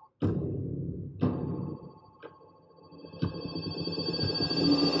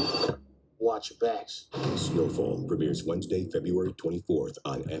 Watch your backs. Snowfall premieres Wednesday, February 24th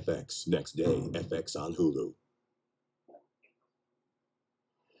on FX. Next day, FX on Hulu.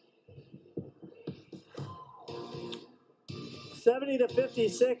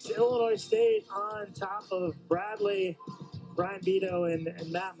 (70-56), Illinois State on top of Bradley, Brian Beto, and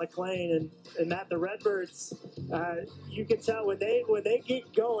Matt McLean, and Matt, the Redbirds. You can tell when they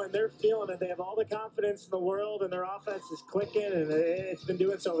get going, they're feeling it. They have all the confidence in the world, and their offense is clicking, and it's been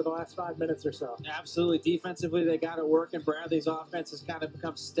doing so over the last 5 minutes or so. Absolutely. Defensively, they got it working. Bradley's offense has kind of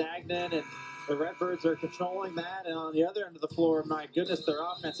become stagnant, and the Redbirds are controlling that. And on the other end of the floor, my goodness, their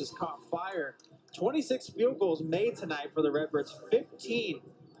offense has caught fire. 26 field goals made tonight for the Redbirds. 15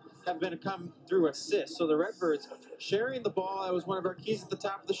 have been come through assists. So the Redbirds sharing the ball. That was one of our keys at the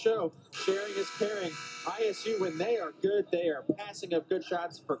top of the show. Sharing is caring. ISU, when they are good, they are passing up good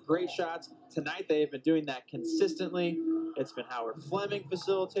shots for great shots. Tonight they have been doing that consistently. It's been Howard Fleming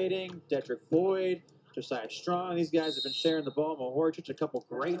facilitating, Dedrick Boyd, Josiah Strong. These guys have been sharing the ball. Mohorčić, a couple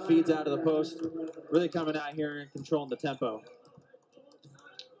great feeds out of the post. Really coming out here and controlling the tempo.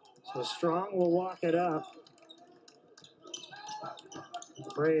 So Strong will walk it up.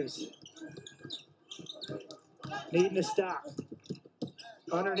 Braves needing to stop.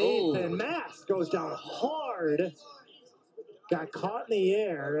 Underneath, and Mass goes down hard. Got caught in the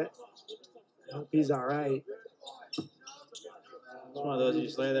air. Hope he's all right. It's one of those you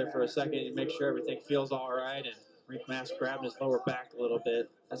just lay there for a second and make sure everything feels all right. And Reek Mass grabbing his lower back a little bit.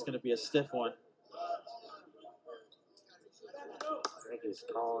 That's going to be a stiff one. I think he's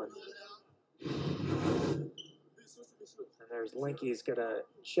calling. And there's Linky's going to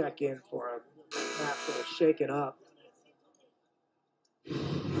check in for him. Absolutely shaken up.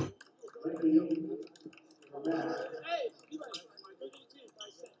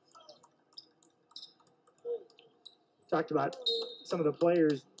 Talked about some of the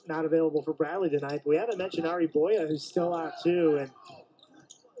players not available for Bradley tonight, but we haven't mentioned Ari Boya, who's still out too, and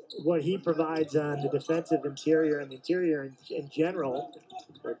what he provides on the defensive interior and the interior in general.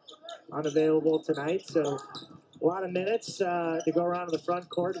 Unavailable tonight, so a lot of minutes to go around in the front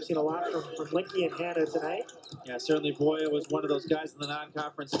court. We've seen a lot from Linky and Hannah tonight. Yeah, certainly Boya was one of those guys in the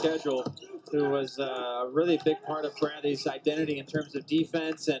non-conference schedule who was a really big part of Bradley's identity in terms of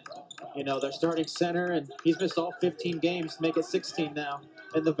defense. And, you know, their starting center, and he's missed all 15 games to make it 16 now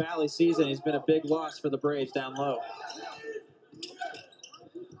in the Valley season. He's been a big loss for the Braves down low.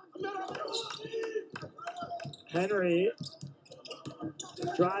 Henry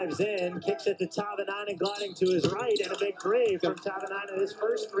drives in, kicks it to Tavanainen, gliding to his right, and a big three from Tavanainen, his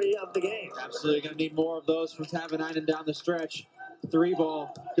first three of the game. Absolutely going to need more of those from Tavanainen down the stretch. Three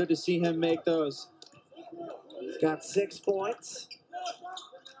ball. Good to see him make those. He's got 6 points.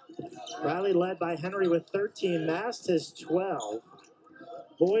 Riley led by Henry with 13. Mast has 12.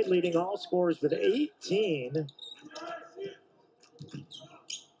 Boyd leading all scorers with 18.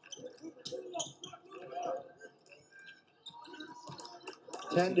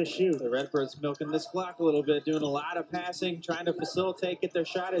 Ten to shoot. The Redbirds milking this clock a little bit, doing a lot of passing, trying to facilitate, get their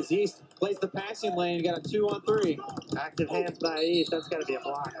shot as East plays the passing lane. You got a 2-on-3. Active hands by East. That's got to be a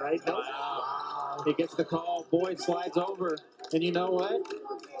block, right? Nope. Wow. He gets the call. Boyd slides over. And you know what?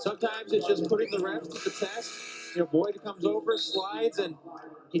 Sometimes it's just putting the refs to the test. You know, Boyd comes over, slides, and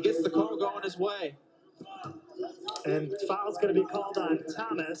he gets the call going his way. And foul's going to be called on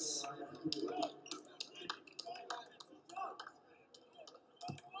Thomas.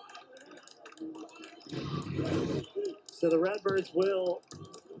 So the Redbirds will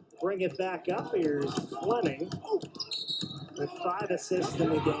bring it back up. Here's Fleming with 5 assists in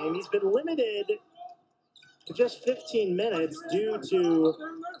the game. He's been limited to just 15 minutes due to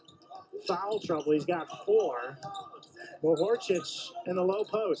foul trouble. He's got 4. Mohorčić in the low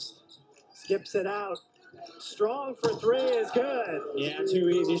post. Skips it out. Strong for three is good. Yeah, too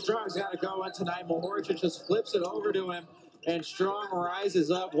easy. Strong's got to go in tonight. Mohorčić just flips it over to him, and Strong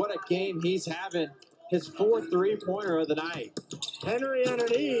rises up. What a game he's having. His fourth three-pointer of the night. Henry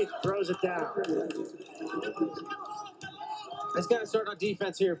underneath, throws it down. It's got to start on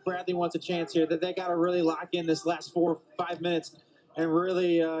defense here if Bradley wants a chance here. That they got to really lock in this last 4 or 5 minutes and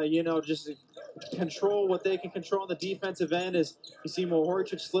really, just control what they can control on the defensive end. As you see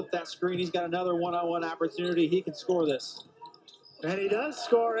Mohorčić slip that screen, he's got another one-on-one opportunity. He can score this. And he does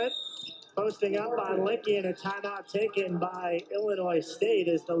score it. Posting up on Licky, and a timeout taken by Illinois State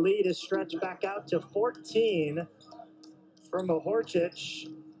as the lead is stretched back out to 14 for Mohorčić.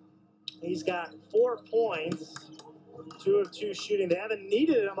 He's got 4 points, 2 of 2 shooting. They haven't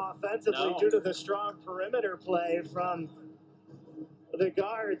needed him offensively due to the strong perimeter play from the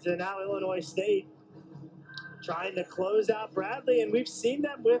guards, and now Illinois State trying to close out Bradley, and we've seen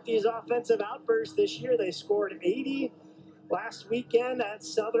them with these offensive outbursts this year. They scored 80 last weekend at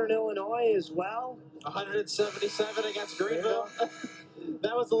Southern Illinois as well. 177 against Greenville.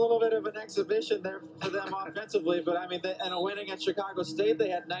 That was a little bit of an exhibition there for them offensively, but I mean, and a win against Chicago State, they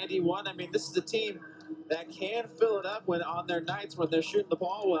had 91. I mean, this is a team that can fill it up when on their nights when they're shooting the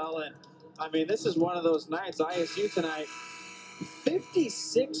ball well, and I mean, this is one of those nights. ISU tonight,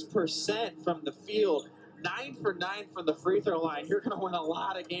 56% from the field, 9 for 9 from the free throw line. You're going to win a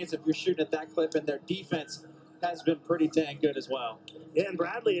lot of games if you're shooting at that clip, and their defense has been pretty dang good as well. Yeah, and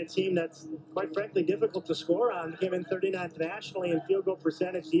Bradley, a team that's quite frankly difficult to score on, came in 39th nationally in field goal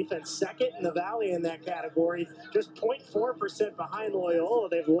percentage defense, second in the Valley in that category, just 0.4% behind Loyola.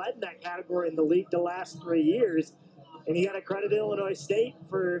 They've led in that category in the league the last 3 years, and you got to credit Illinois State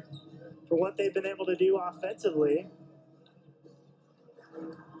for what they've been able to do offensively.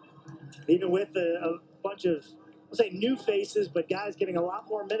 Even with a bunch of, I'll say new faces, but guys getting a lot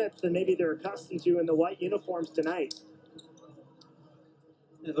more minutes than maybe they're accustomed to in the white uniforms tonight.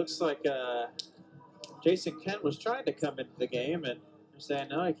 It looks like Jason Kent was trying to come into the game, and they're saying,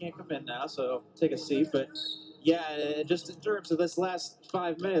 no, he can't come in now, so take a seat. But, yeah, just in terms of this last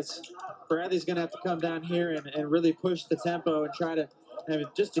 5 minutes, Bradley's going to have to come down here and really push the tempo and try to,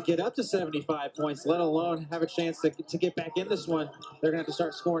 just to get up to 75 points, let alone have a chance to get back in this one. They're going to have to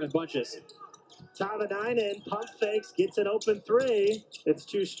start scoring in bunches. Tavanainen pump fakes, gets an open three. It's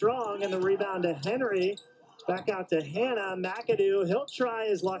too strong, and the rebound to Henry. Back out to Hannah. McAdoo, he'll try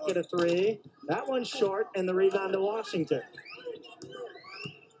his luck at a three. That one's short, and the rebound to Washington.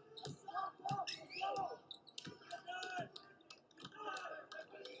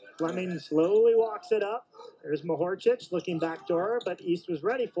 Fleming slowly walks it up. There's Mohorčić looking backdoor, but East was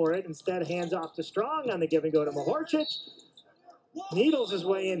ready for it. Instead, hands off to Strong on the give and go to Mohorčić. Needles his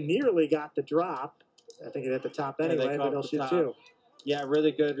way in, nearly got the drop. I think it hit the top anyway, but he'll shoot two. Yeah,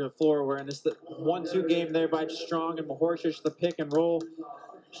 really good floor awareness. The 1-2 game there by Strong and Mohorčić, the pick and roll.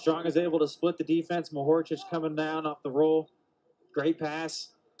 Strong is able to split the defense. Mohorčić coming down off the roll. Great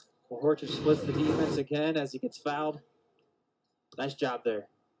pass. Mohorčić splits the defense again as he gets fouled. Nice job there.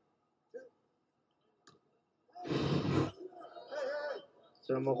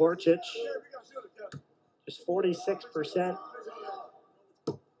 So Mohorčić, just 46%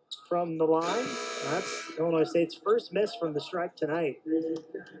 from the line. That's Illinois State's first miss from the stripe tonight.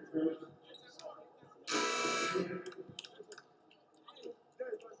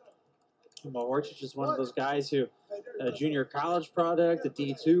 Mohorčić is one of those guys who, a junior college product, a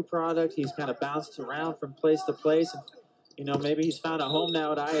D2 product, he's kind of bounced around from place to place. You know, maybe he's found a home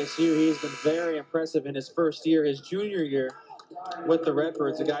now at ISU. He's been very impressive in his first year, his junior year with the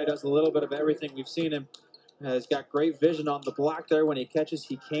Redbirds. The guy does a little bit of everything. We've seen him. He's got great vision on the block there. When he catches,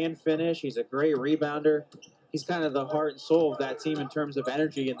 he can finish. He's a great rebounder. He's kind of the heart and soul of that team in terms of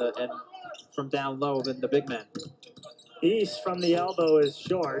energy and from down low than the big men. East from the elbow is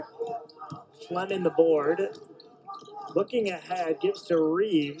short. Fleming the board. Looking ahead, gives to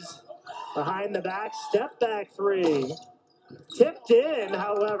Reeves. Behind the back, step back three. Tipped in,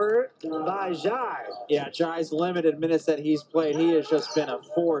 however, by Jai. Yeah, Jai's limited minutes that he's played, he has just been a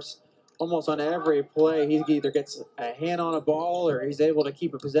force almost on every play. He either gets a hand on a ball or he's able to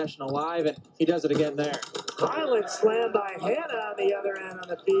keep a possession alive, and he does it again there. Violent slam by Hannah on the other end on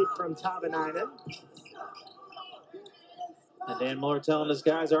the feed from Tavanainen. And Dan Muller telling his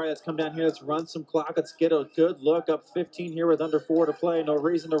guys, all right, let's come down here, let's run some clock, let's get a good look, up 15 here with under 4 to play, no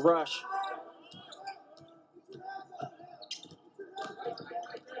reason to rush.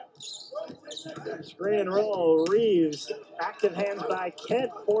 Screen and roll. Reeves, active hands by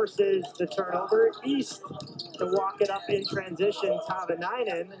Kent, forces the turnover. East to walk it up in transition.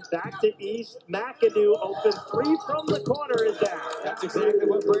 Tavanainen back to East. McAdoo open three from the corner is down. That's exactly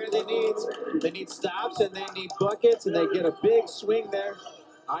what Bradley needs. They need stops and they need buckets, and they get a big swing there.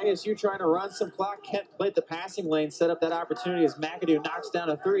 ISU trying to run some clock. Kent played the passing lane, set up that opportunity as McAdoo knocks down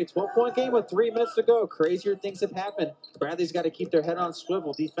a three. 12-point game with 3 minutes to go. Crazier things have happened. Bradley's got to keep their head on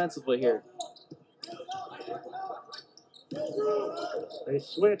swivel defensively here. They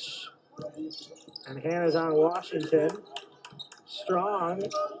switch, and Hannah's on Washington. Strong,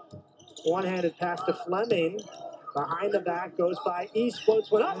 one-handed pass to Fleming. Behind the back, goes by East,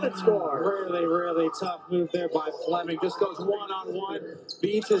 floats one up and scores. Really, really tough move there by Fleming. Just goes one-on-one,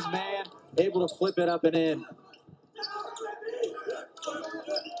 beats his man, able to flip it up and in.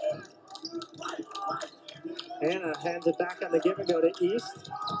 Hannah hands it back on the give and go to East.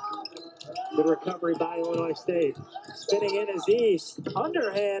 Good recovery by Illinois State. Spinning in is East.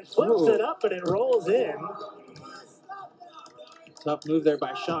 Underhand, flips it up and it rolls in. Tough move there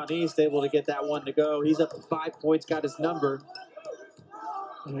by Sean East, able to get that one to go. He's up to 5 points, got his number.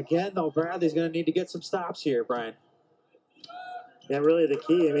 And again, though, Bradley's going to need to get some stops here, Brian. Yeah, really the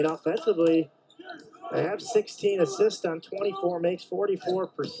key. I mean, offensively, they have 16 assists on 24, makes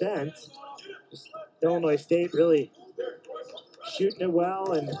 44%. Illinois State really shooting it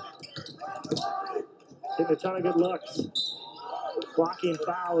well and getting a ton of good looks. Blocking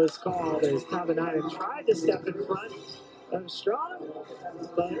foul is called as Tavanainen tried to step in front of Strong,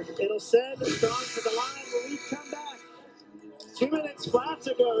 but it'll send Strong to the line when we come back. 2 minutes flat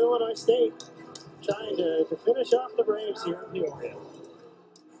to go. Illinois State trying to finish off the Braves here in Peoria.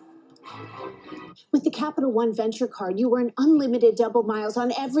 With the Capital One Venture Card, you earn unlimited double miles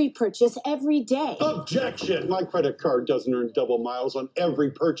on every purchase every day. Objection! My credit card doesn't earn double miles on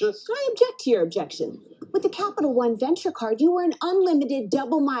every purchase. I object to your objection. With the Capital One Venture Card, you earn unlimited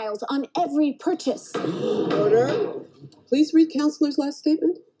double miles on every purchase. Order. Please read Counselor's last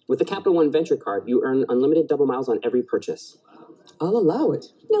statement. With the Capital One Venture Card, you earn unlimited double miles on every purchase. I'll allow it.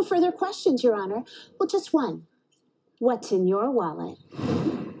 No further questions, Your Honor. Well, just one. What's in your wallet?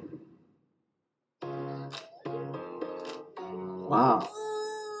 Wow.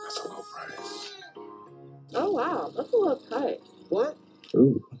 That's a low price. Oh, wow. That's a low price. What?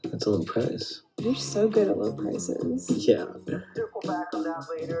 Ooh, that's a low price. You're so good at low prices. Yeah.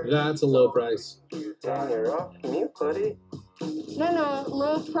 That's a low price. You're off mute, buddy. No,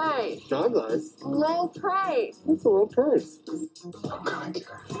 low price. Douglas. Low price. That's a low price.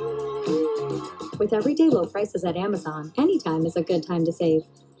 With everyday low prices at Amazon, anytime is a good time to save.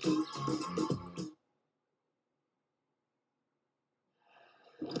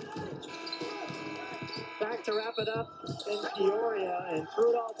 Back to wrap it up in Peoria, and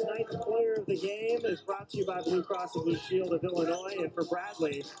through it all, tonight's player of the game is brought to you by Blue Cross and Blue Shield of Illinois, and for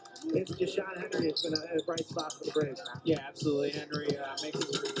Bradley, it's Deshaun Henry. It's been a bright spot for the Braves, Matt. Yeah, absolutely. Henry makes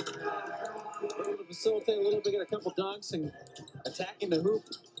it able to facilitate a little bit, get a couple dunks, and attacking the hoop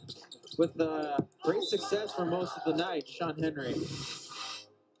with great success for most of the night. Sean Henry.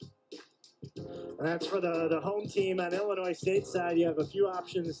 And that's for the home team. On Illinois State side, you have a few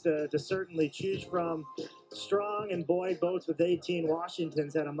options to certainly choose from. Strong and Boyd both with 18.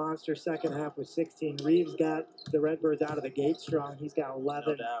 Washington's had a monster second half with 16. Reeves got the Redbirds out of the gate strong. He's got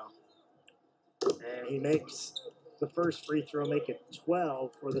 11. No doubt. And he makes the first free throw, make it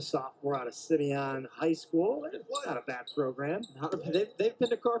 12 for the sophomore out of Simeon High School. It's not a bad program. They've been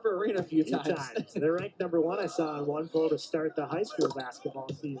to Carver Arena a few times. They're ranked #1, I saw, on one poll to start the high school basketball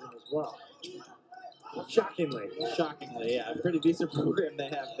season as well. Shockingly, yeah. A pretty decent program they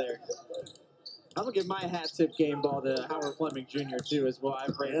have there. I'm going to give my hat tip game ball to Howard Fleming Jr. too as well.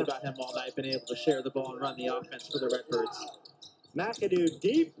 I've raved about him all night, been able to share the ball and run the offense for the Redbirds. McAdoo,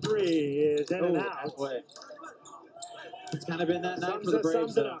 deep three is in and out. Halfway. It's kind of been that night for the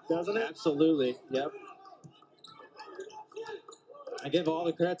Braves, sums it up, doesn't it? Absolutely, yep. I give all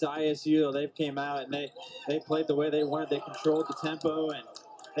the credit to ISU. They came out and they played the way they wanted. They controlled the tempo, and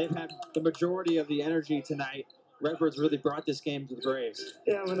they've had the majority of the energy tonight. Redbirds really brought this game to the Braves.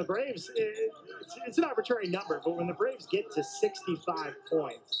 Yeah, when the Braves, it's an arbitrary number, but when the Braves get to 65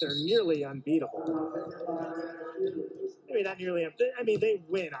 points, they're nearly unbeatable. I mean, not nearly. I mean, they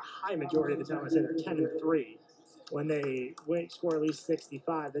win a high majority of the time. I say they're 10-3. When they score at least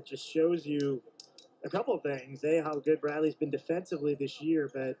 65, that just shows you a couple of things. A, how good Bradley's been defensively this year,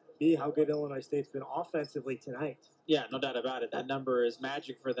 but B, how good Illinois State's been offensively tonight. Yeah, no doubt about it. That number is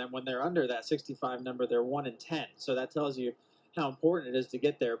magic for them. When they're under that 65 number, they're 1-10. So that tells you how important it is to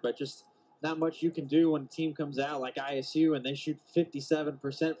get there. But just not much you can do when a team comes out like ISU and they shoot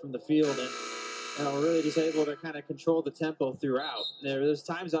 57% from the field and really just able to kind of control the tempo throughout. There's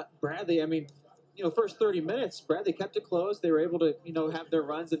times Bradley, I mean, first 30 minutes, Bradley kept it close. They were able to, have their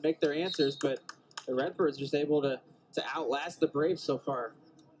runs and make their answers, but the Redbirds just able to outlast the Braves so far.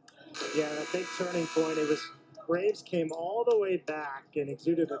 Yeah, that big turning point, it was Braves came all the way back and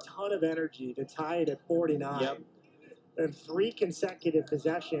exuded a ton of energy to tie it at 49. Yep. And 3 consecutive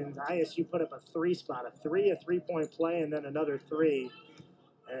possessions, ISU put up a 3 spot, a 3-point play, and then another 3.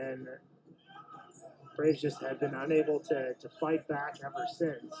 And Braves just have been unable to fight back ever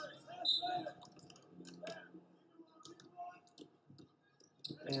since.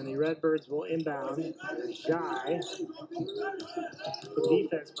 And the Redbirds will inbound. Shy. The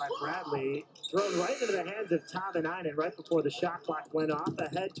defense by Bradley. Thrown right into the hands of Tavanainen right before the shot clock went off.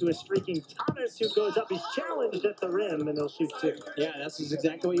 Ahead to a streaking Thomas who goes up. He's challenged at the rim, and they'll shoot 2. Yeah, that's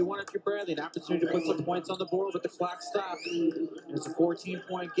exactly what you want if you're Bradley. An opportunity to put some points on the board with the clock stopped. It's a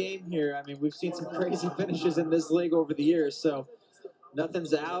 14-point game here. I mean, we've seen some crazy finishes in this league over the years, so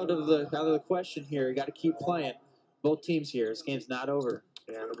nothing's out of the question here. You got to keep playing. Both teams here. This game's not over.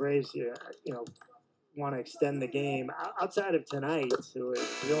 Yeah, the Braves, want to extend the game. Outside of tonight,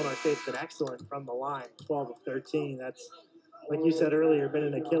 Illinois State's been excellent from the line, 12 of 13. That's, like you said earlier, been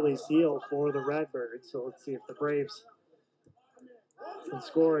an Achilles heel for the Redbirds. So let's see if the Braves can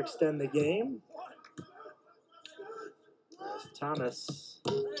score, extend the game. As Thomas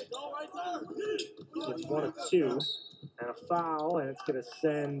gets 1 of 2 and a foul, and it's going to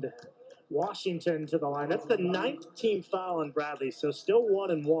send Washington to the line. That's the 9th team foul on Bradley, so still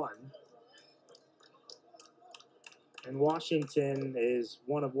 1-1. And Washington is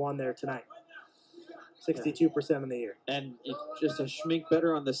 1 of 1 there tonight. 62% in the year. And just a schmink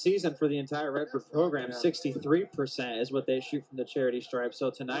better on the season for the entire Redbird program. Yeah. 63% is what they shoot from the charity stripe.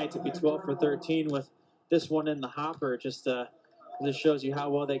 So tonight to be 12 for 13 with this one in the hopper, just this shows you how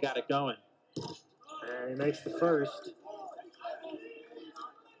well they got it going. And he makes the first.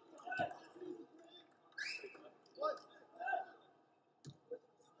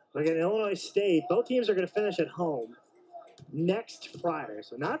 Look at Illinois State. Both teams are going to finish at home next Friday.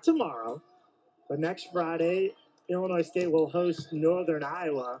 So not tomorrow, but next Friday, Illinois State will host Northern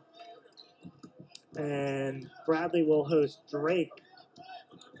Iowa. And Bradley will host Drake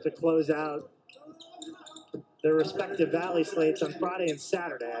to close out their respective Valley slates on Friday and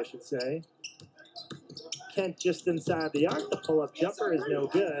Saturday, I should say. Kent just inside the arc. The pull-up jumper is no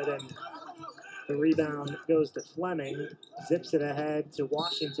good, and the rebound goes to Fleming. Zips it ahead to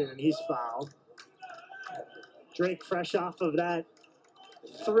Washington, and he's fouled. Drake fresh off of that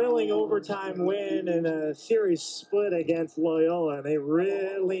thrilling overtime win and a series split against Loyola. They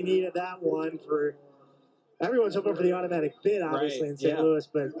really needed that one for everyone's hoping for the automatic bid, obviously, in St. Louis,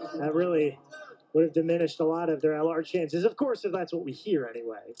 but that really would have diminished a lot of their large chances. Of course, if that's what we hear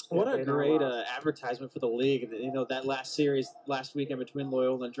anyway. What a great advertisement for the league. That last series last weekend between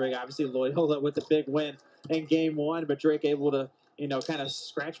Loyola and Drake. Obviously, Loyola with the big win in game 1, but Drake able to, kind of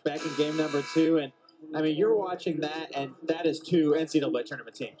scratch back in game number 2. And I mean, you're watching that, and that is 2 NCAA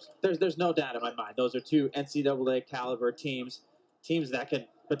tournament teams. There's no doubt in my mind. Those are 2 NCAA caliber teams that can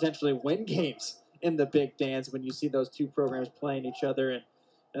potentially win games in the big dance when you see those 2 programs playing each other. And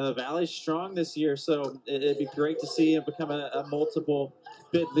the Valley's strong this year, so it'd be great to see it become a multiple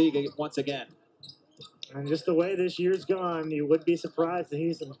bid league once again. And just the way this year's gone, you would be surprised to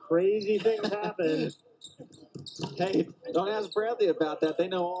see some crazy things happen. Hey, don't ask Bradley about that. They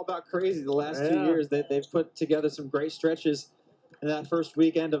know all about crazy the last 2 years. They've put together some great stretches in that first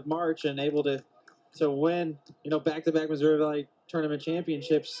weekend of March and able to win, back-to-back Missouri Valley tournament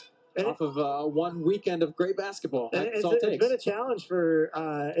championships. And off of 1 weekend of great basketball. That's all it takes. It's been a challenge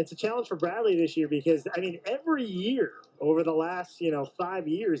for Bradley this year because I mean every year over the last 5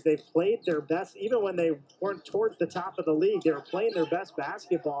 years they've played their best. Even when they weren't towards the top of the league, they were playing their best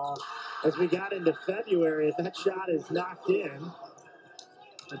basketball. As we got into February, if that shot is knocked in,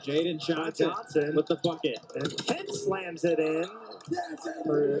 Jaden Johnson with the bucket, and Kent slams it in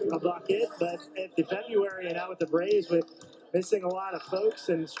for a bucket. But at February and out with the Braves with missing a lot of folks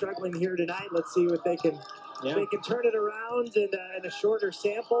and struggling here tonight. Let's see what they can turn it around in a shorter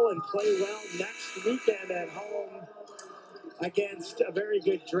sample and play well next weekend at home against a very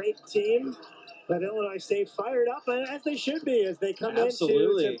good Drake team. But Illinois State fired up, as they should be, as they come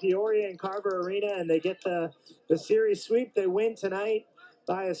into Peoria and Carver Arena and they get the series sweep. They win tonight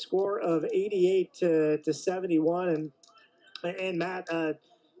by a score of 88 to 71. And Matt,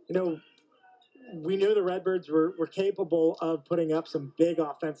 we knew the Redbirds were capable of putting up some big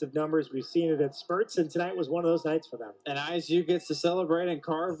offensive numbers. We've seen it at spurts, and tonight was one of those nights for them. And ISU gets to celebrate in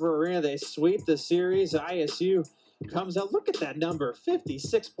Carver Arena. They sweep the series. ISU comes out. Look at that number,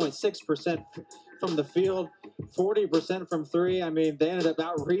 56.6% from the field, 40% from three. I mean, they ended up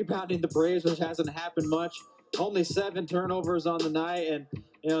out-rebounding the Braves, which hasn't happened much. Only 7 turnovers on the night, and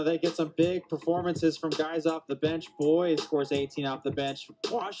they get some big performances from guys off the bench. Boyd scores 18 off the bench.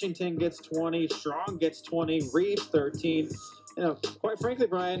 Washington gets 20. Strong gets 20. Reeves 13. Quite frankly,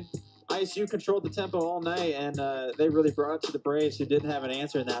 Brian, ISU controlled the tempo all night, and they really brought it to the Braves, who didn't have an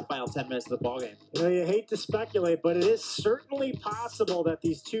answer in that final 10 minutes of the ballgame. You hate to speculate, but it is certainly possible that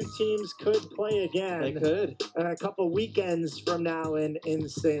these two teams could play again. They could. A couple weekends from now in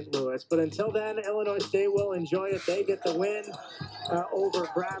St. Louis. But until then, Illinois State will enjoy it. They get the win over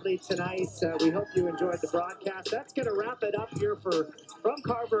Bradley tonight. We hope you enjoyed the broadcast. That's going to wrap it up here from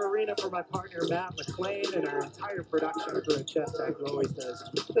Carver Arena for my partner, Matt McLean, and our entire production crew at Chess Tech, who always does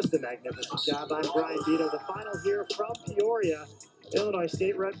just a magnificent job. I'm Brian Vito. The final here from Peoria. Illinois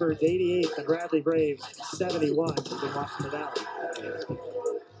State Redbirds 88, the Bradley Braves 71. You've been watching the Valley.